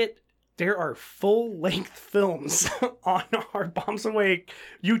to say it, there are full-length films on our Bombs Away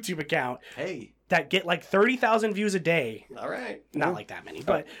YouTube account Hey, that get like 30,000 views a day. all right. Not like that many,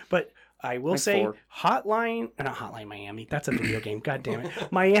 but I will Like say 4. not Hotline Miami. That's a video game. God damn it.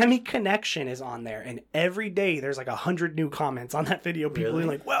 Miami Connection is on there, and every day there's like 100 new comments on that video. People Really? are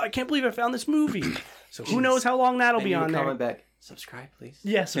like, wow, I can't believe I found this movie. So who knows how long that'll And be you on there. comment back. Subscribe, please.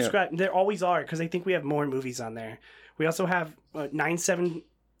 Yeah, subscribe. There always are, because I think we have more movies on there. We also have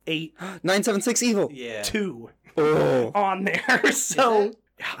 978 976 Evil. Yeah. 2 Oh. on there. So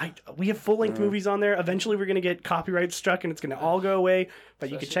we have full-length movies on there. Eventually we're going to get copyright struck and it's going to all go away, but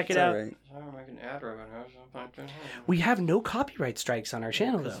you can check it It's out. all right. We have no copyright strikes on our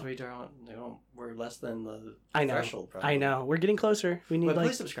channel, Because though. we're less than the I know. threshold. Probably. I know. We're getting closer. We need But like...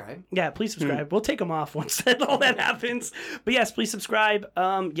 please subscribe. Yeah, please subscribe. We'll take them off once all that happens. But yes, please subscribe.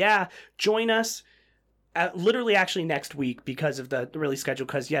 Join us. Literally, actually, next week because of the release schedule.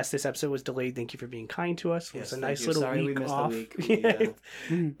 Because yes, this episode was delayed. Thank you for being kind to us. It was Yes, a thank nice you. little Sorry we week missed the off.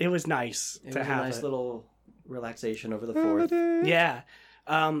 week. It was nice It to was a have nice it. little relaxation over the 4th. Yeah.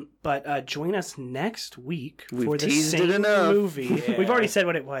 But join us next week We've for the teased it same enough. movie. Yeah. We've already said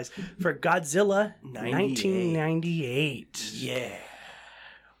what it was for Godzilla 98. 1998. Yeah.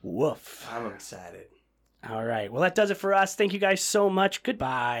 Woof. I'm excited. All right. Well, that does it for us. Thank you guys so much.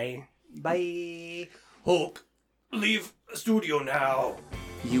 Goodbye. Bye. Hulk, leave the studio now.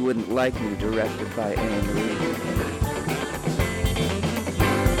 You Wouldn't Like Me, directed by Anne Lee.